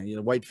hakusen,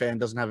 white fan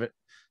doesn't have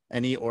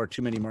any or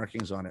too many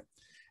markings on it.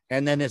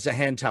 And then it's a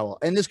hand towel.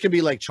 And this could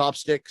be like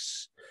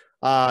chopsticks.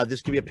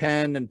 This could be a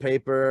pen and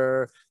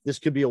paper. This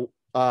could be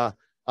a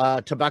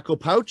tobacco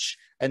pouch.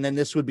 And then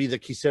this would be the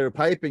kiseru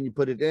pipe, and you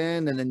put it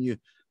in, and then you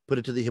put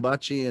it to the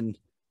hibachi and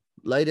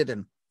light it,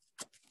 and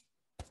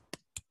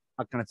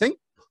that kind of thing.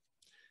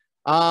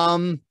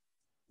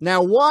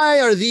 Now,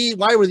 why were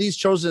these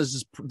chosen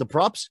as the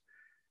props?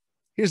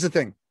 Here's the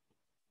thing.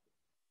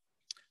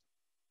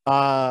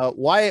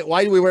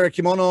 Why do we wear a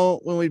kimono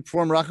when we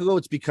perform rakugo?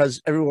 It's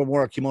because everyone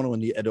wore a kimono in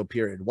the Edo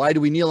period. Why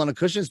do we kneel on a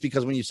cushion? It's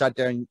because when you sat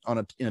down in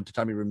a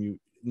tatami room, you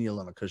kneel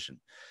on a cushion.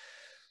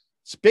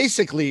 It's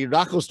basically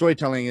rakugo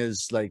storytelling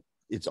is like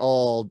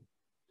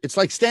it's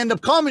like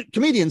stand-up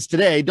comedians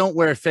today don't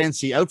wear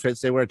fancy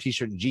outfits. They wear a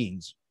t-shirt and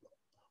jeans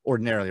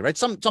ordinarily, right?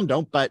 Some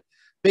don't, but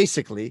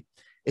basically.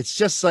 It's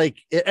just like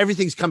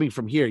everything's coming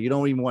from here. You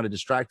don't even want to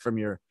distract from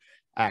your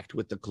act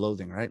with the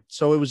clothing, right?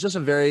 So it was just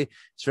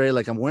it's very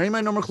like, I'm wearing my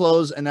normal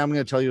clothes and now I'm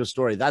going to tell you a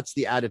story. That's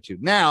the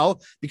attitude. Now,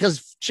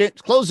 because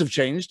clothes have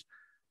changed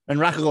and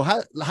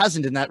rakugo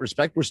hasn't in that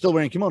respect, we're still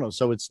wearing kimonos.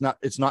 So it's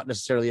not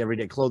necessarily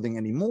everyday clothing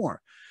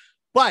anymore.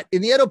 But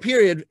in the Edo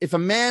period, if a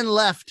man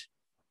left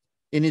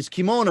in his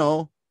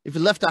kimono, if he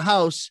left a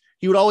house,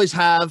 he would always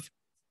have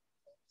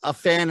a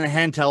fan and a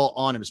hand towel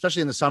on him,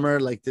 especially in the summer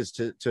like this,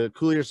 to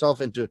cool yourself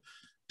and to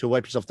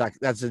wipe yourself back.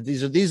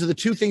 These are the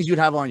two things you'd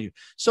have on you.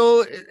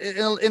 So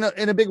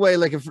in a big way,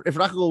 like if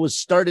rakugo was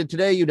started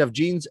today, you'd have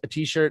jeans, a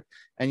t-shirt,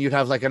 and you'd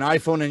have like an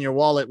iPhone, and your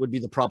wallet would be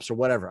the props or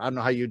whatever. I don't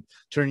know how you'd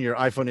turn your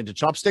iPhone into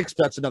chopsticks,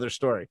 but that's another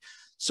story.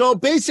 So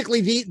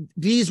basically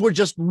these were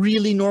just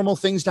really normal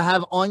things to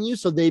have on you.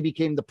 So they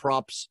became the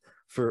props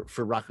for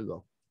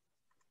rakugo.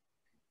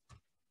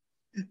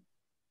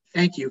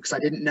 Thank you. Cause I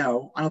didn't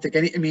know, I don't think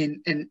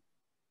and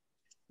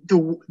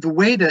the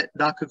way that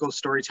rakugo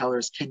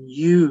storytellers can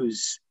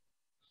use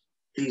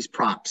these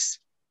props,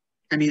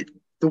 I mean,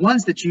 the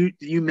ones that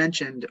you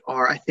mentioned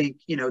are, I think,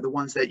 the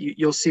ones that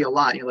you'll see a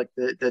lot, like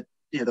the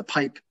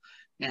pipe,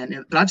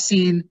 but I've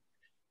seen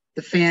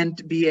the fan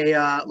to be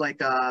a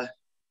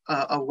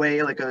way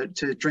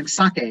to drink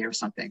sake or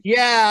something.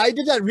 Yeah, I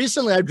did that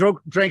recently. I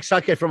drank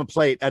sake from a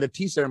plate at a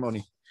tea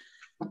ceremony.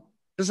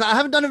 I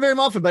haven't done it very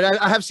often,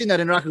 but I have seen that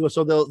in rakugo.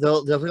 So they'll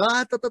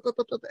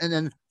and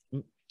then.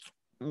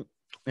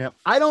 Yeah,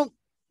 I don't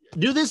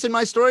do this in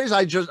my stories.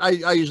 I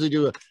usually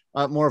do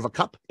more of a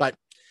cup, but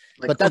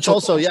that's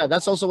also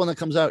one that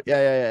comes out.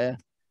 Yeah.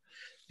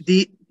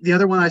 The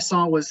other one I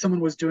saw was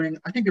someone was doing,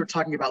 I think they were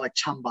talking about like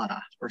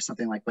chambara or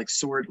something like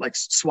sword, like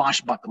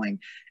swashbuckling,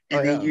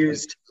 and they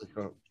used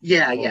and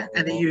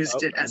they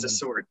used it as a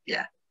sword.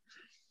 Yeah.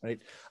 Right.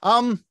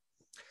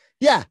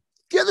 Yeah.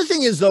 The other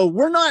thing is though,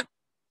 we're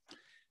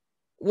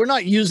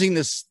not using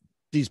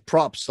these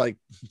props like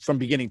from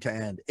beginning to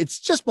end.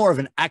 It's just more of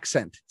an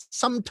accent.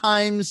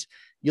 Sometimes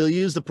you'll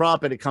use the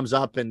prop and it comes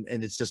up and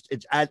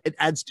it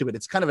adds to it.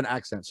 It's kind of an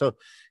accent. So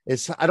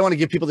I don't want to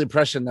give people the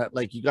impression that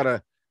like you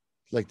gotta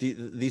like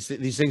these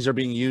things are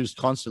being used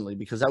constantly,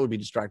 because that would be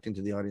distracting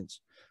to the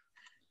audience.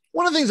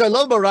 One of the things I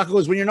love about rakugo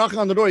is when you're knocking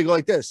on the door, you go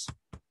like this.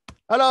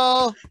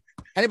 Hello,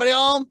 anybody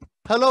home?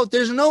 Hello.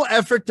 There's no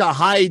effort to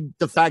hide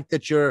the fact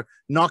that you're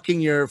knocking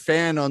your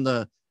fan on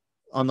the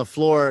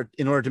floor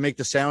in order to make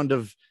the sound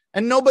of,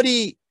 and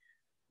nobody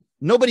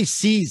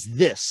sees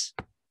this.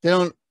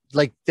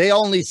 They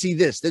only see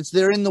this.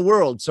 They're in the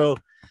world. So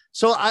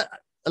I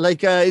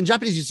like in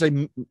Japanese you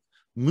say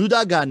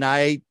muda ga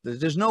nai.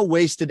 There's no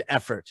wasted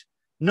effort.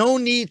 No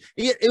need.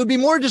 It would be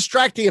more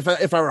distracting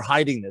if I were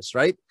hiding this,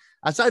 right?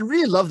 So I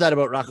really love that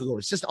about rakugo.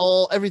 It's just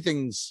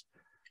everything's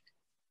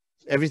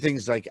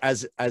like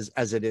as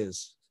it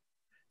is.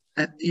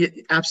 You're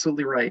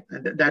absolutely right.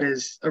 That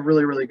is a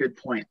really, really good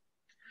point.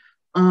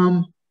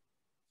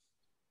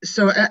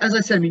 So as I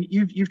said, I mean,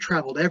 you've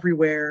traveled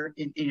everywhere,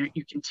 and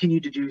you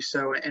continue to do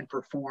so and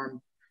perform.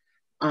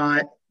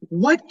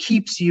 What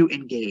keeps you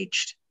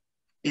engaged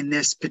in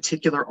this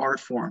particular art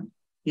form?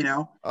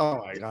 Oh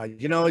my God.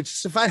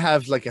 It's if I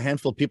have like a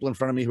handful of people in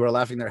front of me who are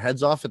laughing their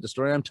heads off at the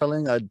story I'm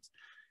telling, you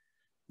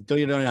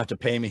don't have to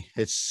pay me.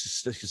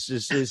 It's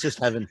just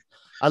heaven.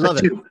 I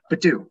love it.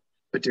 But do.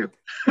 Yeah,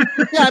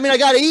 I mean, I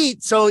got to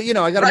eat, so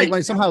I got to make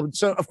money somehow.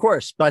 So of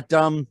course, but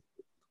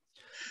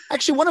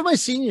actually, one of my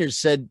seniors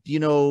said,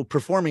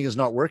 performing is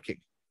not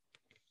working.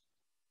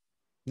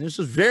 And this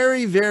was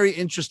very, very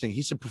interesting.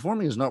 He said,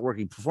 performing is not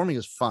working. Performing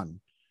is fun.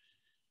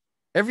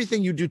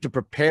 Everything you do to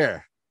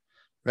prepare,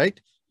 right?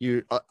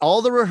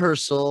 All the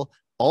rehearsal,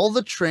 all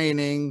the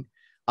training,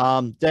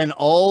 then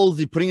all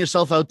the putting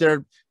yourself out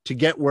there to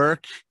get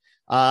work,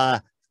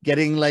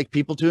 getting like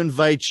people to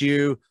invite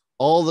you,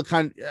 all the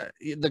kind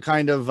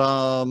of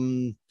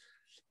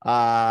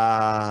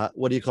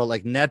what do you call it?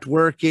 Like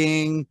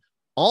networking,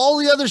 all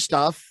the other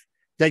stuff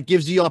that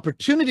gives you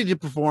opportunity to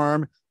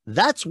perform.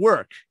 That's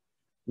work.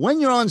 When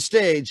you're on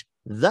stage,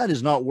 that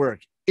is not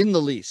work in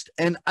the least.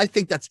 And I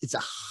think it's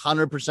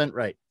 100%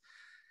 right.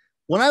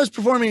 When I was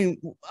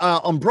performing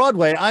on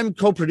Broadway, I'm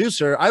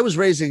co-producer. I was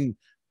raising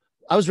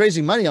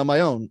money on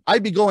my own.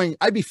 I'd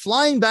be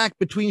flying back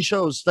between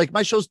shows. Like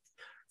my show's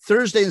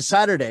Thursday and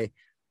Saturday.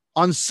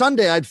 On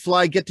Sunday, I'd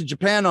get to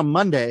Japan on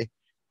Monday,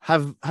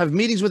 have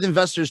meetings with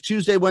investors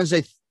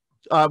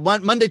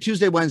Monday,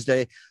 Tuesday,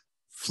 Wednesday,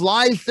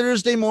 fly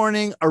Thursday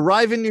morning,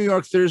 arrive in New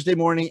York Thursday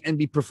morning, and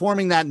be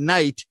performing that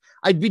night.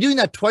 I'd be doing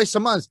that twice a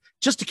month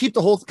just to keep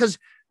the whole, because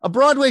a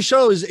Broadway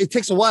show it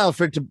takes a while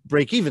for it to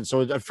break even.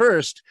 So at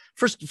first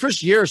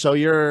year or so,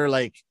 you're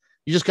like,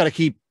 you just got to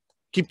keep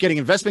getting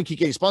investment, keep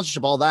getting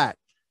sponsorship, all that.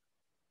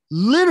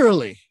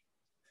 Literally,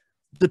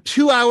 the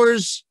 2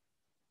 hours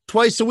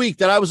twice a week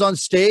that I was on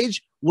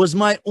stage was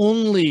my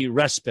only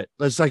respite.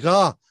 It's like,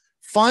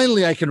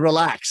 finally I can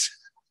relax.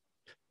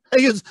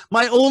 It's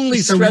my only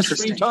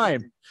stress-free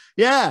time.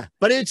 Yeah,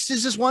 but it's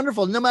just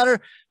wonderful. No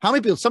matter how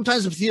many people,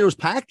 sometimes the theater was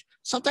packed,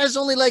 sometimes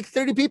only like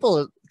 30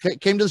 people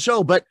came to the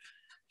show, but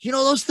you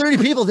know, those 30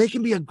 people, they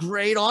can be a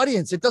great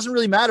audience. It doesn't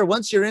really matter.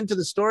 Once you're into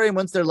the story and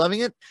once they're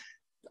loving it,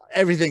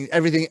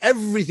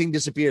 everything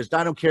disappears.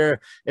 I don't care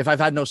if I've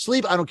had no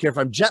sleep. I don't care if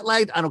I'm jet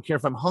lagged. I don't care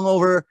if I'm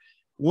hungover.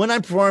 When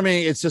I'm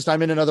performing, it's just,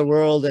 I'm in another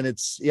world, and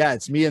it's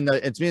me and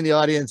the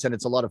audience, and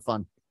it's a lot of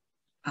fun.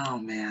 Oh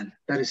man,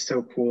 that is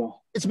so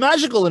cool. It's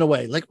magical in a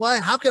way. Like, why?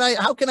 How can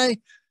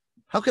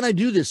I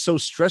do this so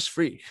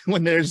stress-free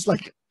when there's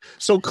like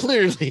so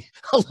clearly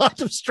a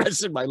lot of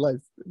stress in my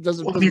life? It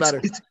doesn't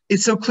matter.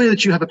 It's so clear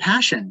that you have a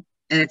passion,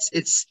 and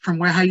it's from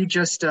how you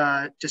just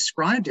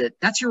described it.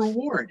 That's your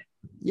reward.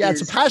 Yeah,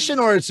 it's a passion,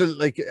 or it's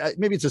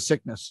maybe it's a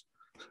sickness.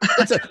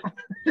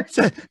 It's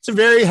a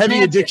very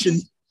heavy addiction.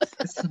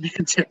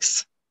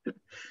 Semantics.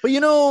 But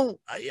you know,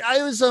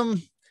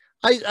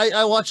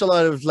 I watch a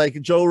lot of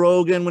like Joe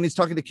Rogan when he's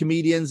talking to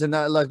comedians, and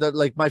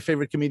like my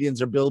favorite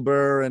comedians are Bill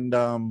Burr and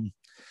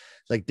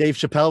like Dave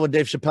Chappelle. When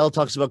Dave Chappelle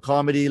talks about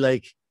comedy,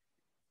 like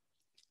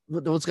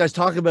those guys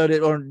talk about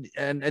it,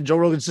 and Joe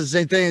Rogan says the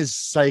same thing.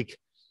 It's like,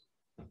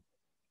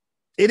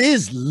 it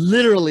is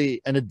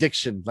literally an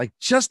addiction. Like,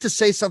 just to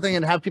say something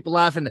and have people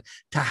laugh, and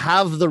to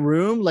have the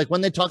room, like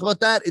when they talk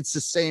about that, it's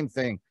the same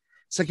thing.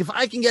 It's like, if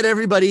I can get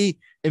everybody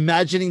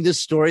imagining this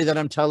story that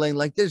I'm telling,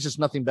 like, there's just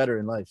nothing better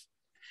in life.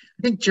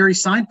 I think Jerry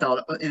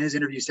Seinfeld in his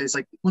interview says,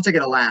 like, once I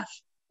get a laugh,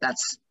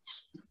 that's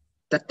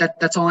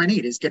all I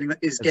need is getting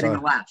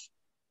a laugh.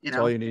 You know,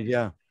 that's all you need.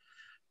 Yeah.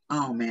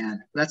 Oh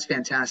man, that's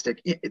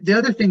fantastic. The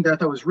other thing that I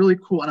thought was really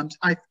cool, and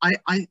I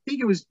think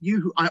it was you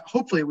who,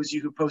 hopefully it was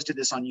you who posted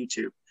this on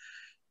YouTube.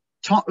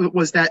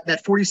 Was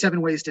that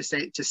 47 ways to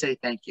say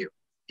thank you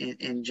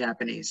in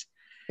Japanese?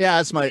 Yeah,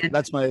 that's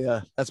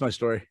my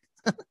story.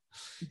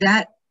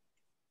 That,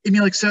 I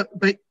mean, like, so,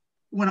 but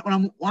when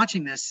I'm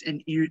watching this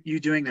and you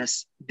doing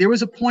this, there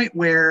was a point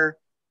where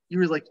you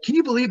were like, can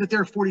you believe that there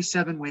are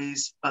 47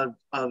 ways of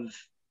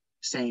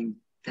saying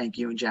thank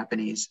you in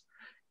Japanese?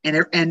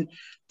 And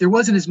there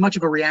wasn't as much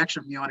of a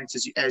reaction from the audience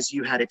as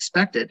you had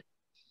expected.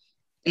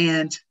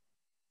 And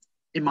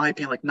in my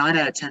opinion, like 9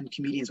 out of 10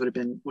 comedians would have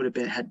been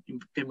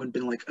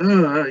like,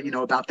 you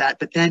know, about that.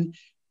 But then,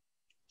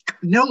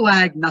 no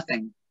lag,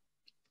 nothing.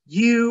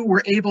 You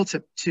were able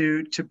to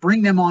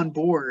bring them on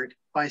board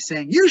by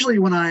saying, usually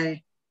when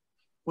I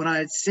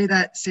say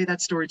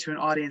that story to an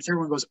audience,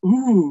 everyone goes,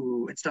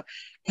 ooh, and stuff.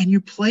 And you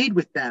played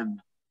with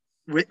them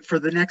for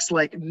the next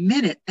like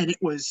minute. And it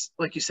was,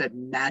 like you said,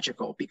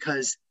 magical,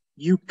 because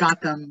you got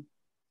them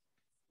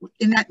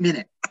in that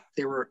minute.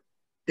 They were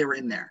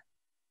in there.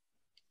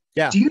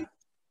 Yeah. Do you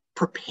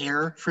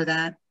prepare for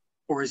that?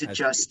 Or is it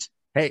just,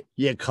 hey,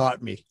 you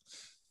caught me?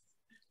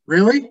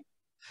 Really?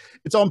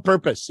 It's on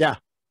purpose. Yeah.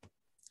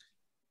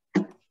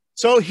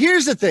 So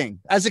here's the thing.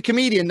 As a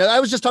comedian, I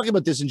was just talking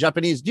about this in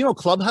Japanese. Do you know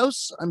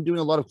Clubhouse? I'm doing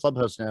a lot of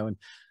Clubhouse now, and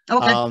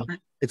okay.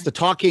 It's the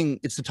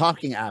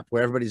talking app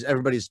where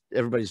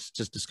everybody's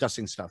just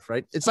discussing stuff,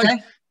 right? It's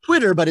like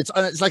Twitter, but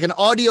it's like an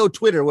audio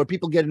Twitter where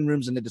people get in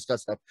rooms and they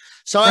discuss stuff.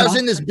 So I was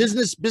in this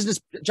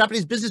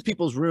Japanese business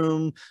people's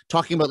room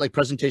talking about like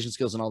presentation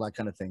skills and all that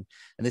kind of thing.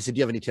 And they said, do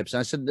you have any tips?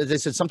 And they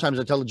said,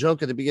 sometimes I tell a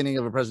joke at the beginning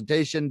of a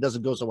presentation,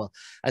 doesn't go so well.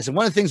 I said,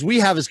 one of the things we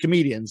have as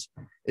comedians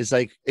is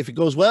like, if it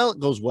goes well, it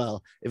goes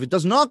well. If it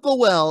does not go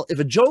well, if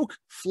a joke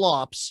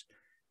flops,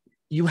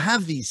 you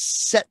have these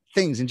set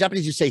things. In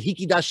Japanese, you say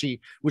hikidashi,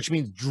 which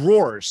means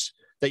drawers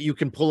that you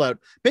can pull out.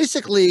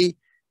 Basically,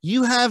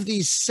 you have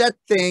these set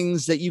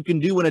things that you can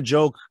do when a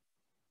joke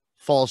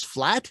falls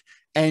flat.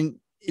 And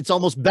it's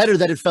almost better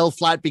that it fell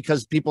flat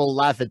because people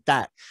laugh at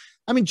that.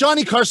 I mean,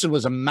 Johnny Carson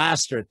was a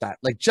master at that.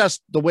 Like,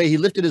 just the way he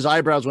lifted his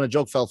eyebrows when a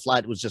joke fell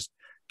flat was just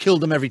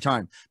killed him every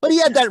time. But he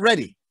had that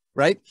ready,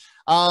 right?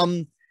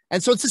 And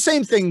so it's the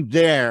same thing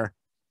there.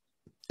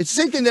 It's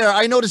the same thing there.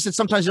 I noticed that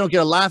sometimes you don't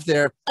get a laugh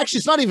there. Actually,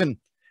 it's not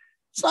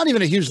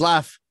even a huge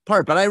laugh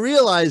part, but I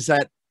realized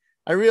that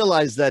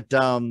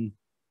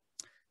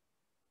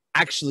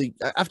actually,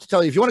 I have to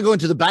tell you, if you want to go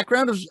into the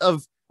background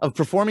of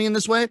performing in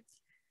this way,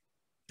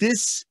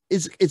 it's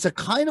a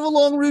kind of a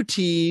long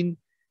routine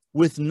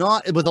with a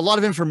lot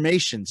of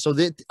information. So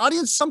the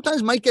audience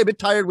sometimes might get a bit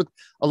tired with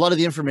a lot of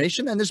the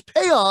information, and there's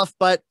payoff,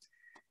 but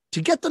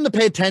to get them to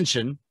pay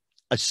attention,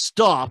 I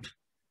stop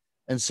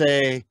and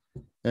say,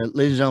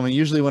 ladies and gentlemen,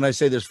 usually when I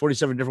say there's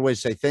 47 different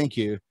ways to say thank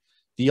you,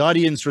 the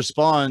audience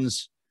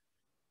responds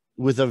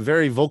with a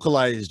very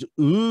vocalized,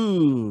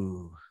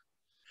 ooh.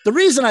 The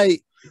reason I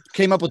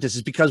came up with this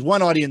is because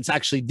one audience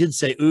actually did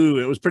say, ooh.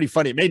 It was pretty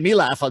funny. It made me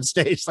laugh on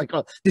stage. Like,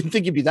 oh, didn't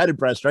think you'd be that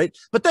impressed, right?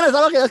 But then I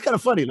thought, okay, that's kind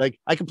of funny. Like,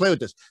 I can play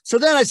with this. So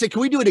then I said, can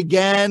we do it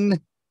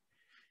again?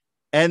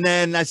 And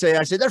then I say,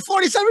 there are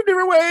 47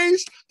 different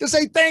ways to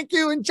say thank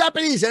you in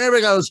Japanese. And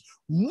everybody goes,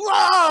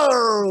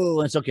 whoa.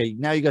 And it's okay.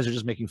 Now you guys are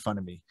just making fun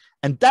of me.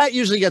 And that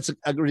usually gets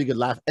a really good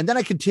laugh. And then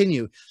I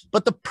continue.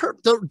 But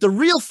the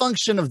real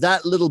function of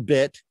that little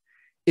bit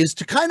is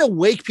to kind of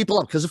wake people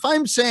up. Because if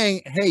I'm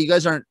saying, hey, you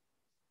guys aren't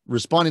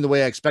responding the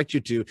way I expect you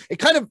to, it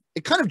kind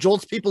of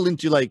jolts people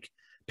into like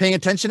paying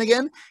attention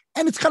again.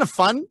 And it's kind of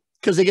fun.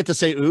 because they get to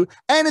say ooh,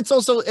 and it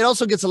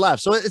also gets a laugh.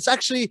 So it's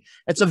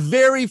a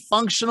very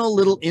functional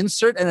little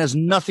insert and has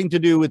nothing to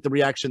do with the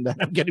reaction that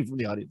I'm getting from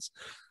the audience.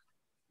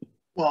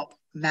 Well,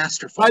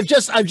 masterful. I've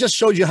just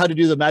showed you how to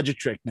do the magic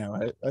trick now.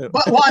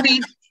 I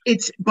mean,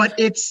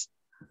 it's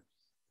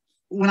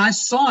when I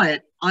saw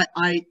it,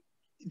 I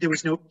there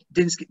was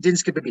didn't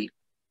skip a beat.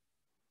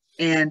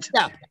 And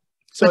yeah,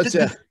 so it's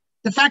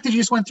the fact that you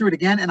just went through it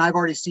again and I've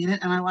already seen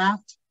it and I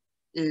laughed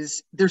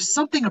is there's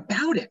something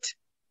about it.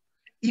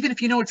 Even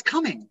if you know it's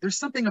coming, there's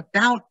something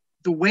about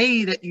the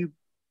way that you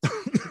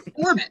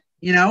perform it,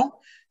 you know?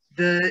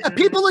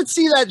 People that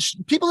see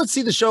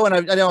the show,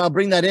 and I know I'll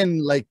bring that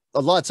in like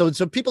a lot. So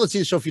people that see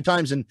the show a few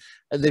times and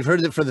they've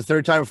heard it for the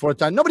third time or fourth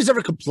time, nobody's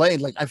ever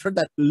complained. Like, I've heard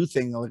that ooh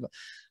thing.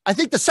 I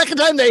think the second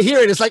time they hear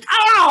it, it's like,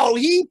 oh,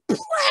 he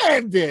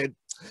planned it.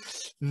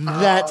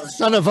 That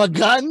son of a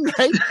gun,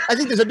 right? I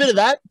think there's a bit of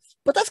that,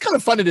 but that's kind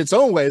of fun in its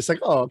own way. It's like,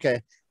 oh,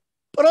 okay.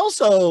 But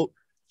also,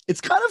 it's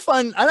kind of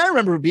fun. And I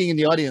remember being in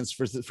the audience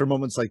for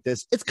moments like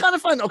this. It's kind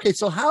of fun. Okay,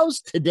 so how's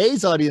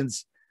today's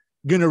audience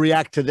going to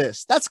react to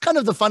this? That's kind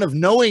of the fun of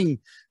knowing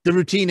the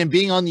routine and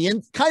being on the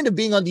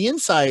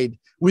inside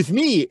with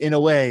me in a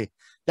way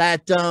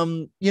that,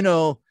 you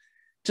know,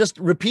 just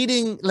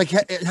repeating, like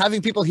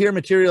having people hear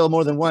material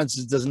more than once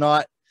does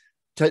not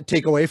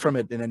take away from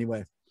it in any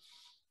way.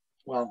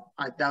 Well,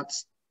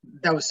 that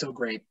was so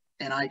great.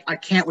 And I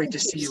can't wait to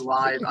see you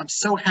live. I'm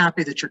so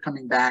happy that you're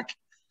coming back.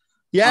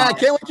 Yeah, I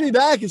can't wait to be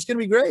back. It's going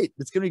to be great.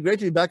 It's going to be great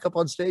to be back up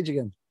on stage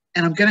again.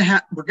 And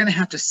we're going to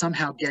have to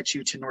somehow get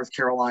you to North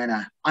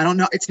Carolina. I don't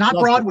know. It's not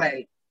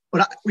Broadway,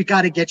 but we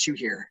got to get you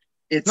here.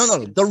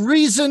 No. The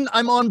reason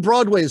I'm on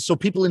Broadway is so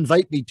people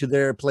invite me to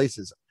their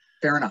places.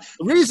 Fair enough.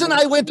 The reason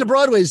I went to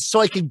Broadway is so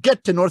I could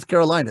get to North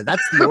Carolina.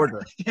 That's the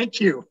order. Thank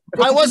you. If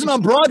I wasn't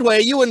on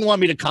Broadway, you wouldn't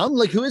want me to come.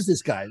 Like, who is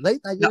this guy? Like,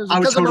 I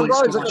would totally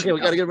like, okay,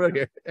 we got to get him out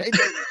here. Right?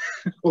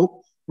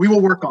 Well, we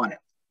will work on it.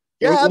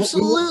 Yeah,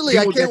 absolutely.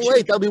 I can't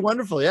wait. That'll be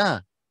wonderful. Yeah.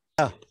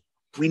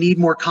 We need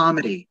more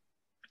comedy.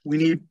 We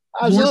need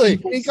absolutely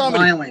more people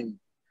smiling.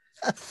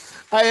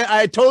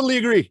 I totally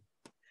agree.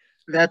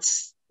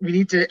 We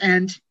need to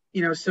end,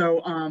 you know,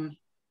 so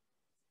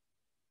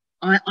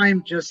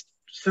I'm just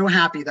so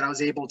happy that I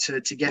was able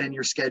to get in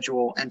your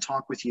schedule and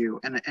talk with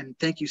you. And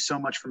thank you so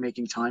much for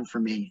making time for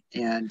me.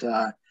 And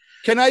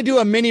can I do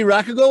a mini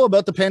rakugo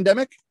about the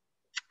pandemic?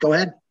 Go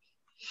ahead.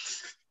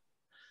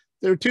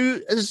 There are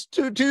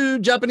two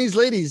Japanese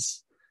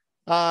ladies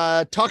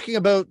talking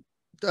about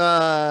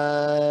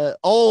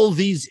all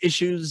these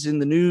issues in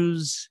the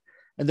news.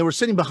 And they were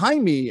sitting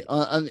behind me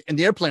in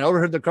the airplane. I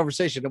overheard their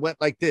conversation. It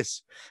went like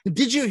this.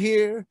 Did you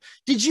hear?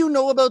 Did you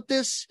know about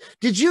this?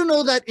 Did you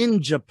know that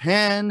in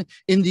Japan,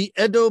 in the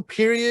Edo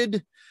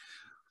period,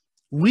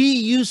 we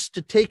used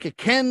to take a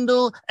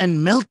candle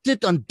and melt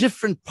it on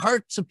different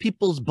parts of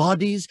people's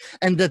bodies,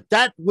 and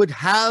that would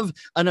have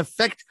an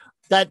effect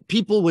that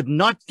people would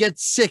not get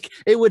sick.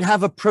 It would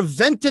have a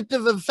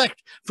preventative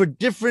effect for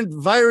different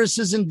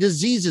viruses and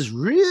diseases.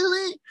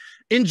 Really?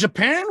 In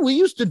Japan, we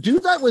used to do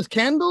that with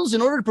candles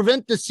in order to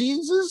prevent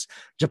diseases.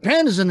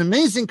 Japan is an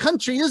amazing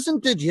country,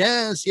 isn't it?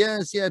 Yes.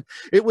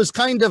 It was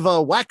kind of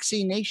a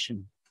waxy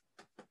nation.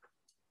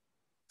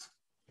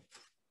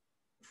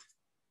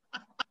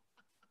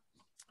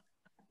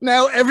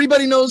 Now,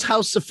 everybody knows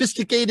how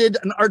sophisticated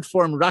an art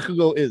form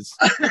rakugo is.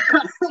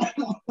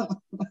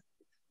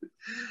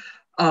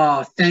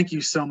 Oh, thank you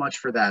so much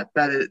for that.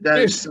 That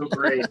is so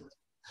great.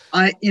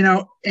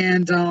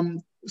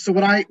 So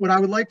what I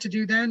would like to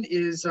do then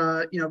is,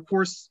 of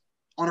course,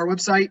 on our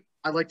website,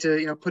 I'd like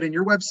to, put in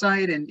your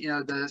website and,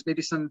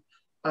 maybe some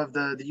of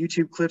the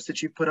YouTube clips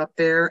that you put up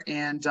there.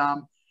 And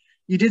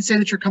you did say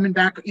that you're coming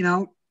back,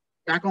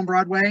 back on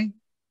Broadway.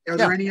 Are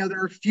there any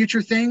other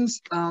future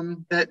things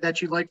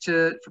that you'd like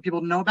for people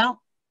to know about?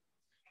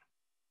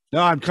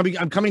 No, I'm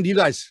coming to you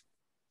guys.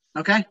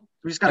 Okay.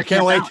 We just got to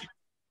can't wait.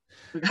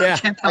 Yeah,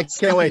 I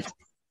can't wait.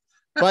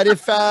 But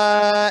if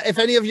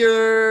any of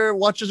your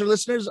watchers or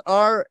listeners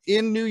are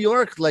in New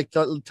York,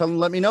 tell them,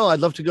 let me know.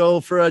 I'd love to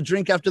go for a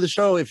drink after the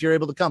show if you're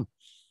able to come.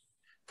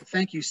 Well,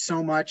 thank you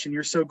so much. And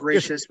you're so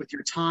gracious with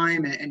your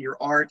time and your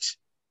art.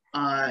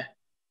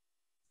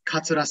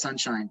 Katsura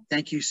Sunshine.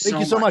 Thank you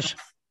so much.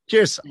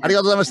 Cheers.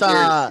 Arigatou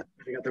gozaimashita.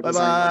 Arigatou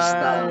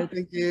gozaimashita. Bye-bye.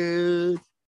 Thank you.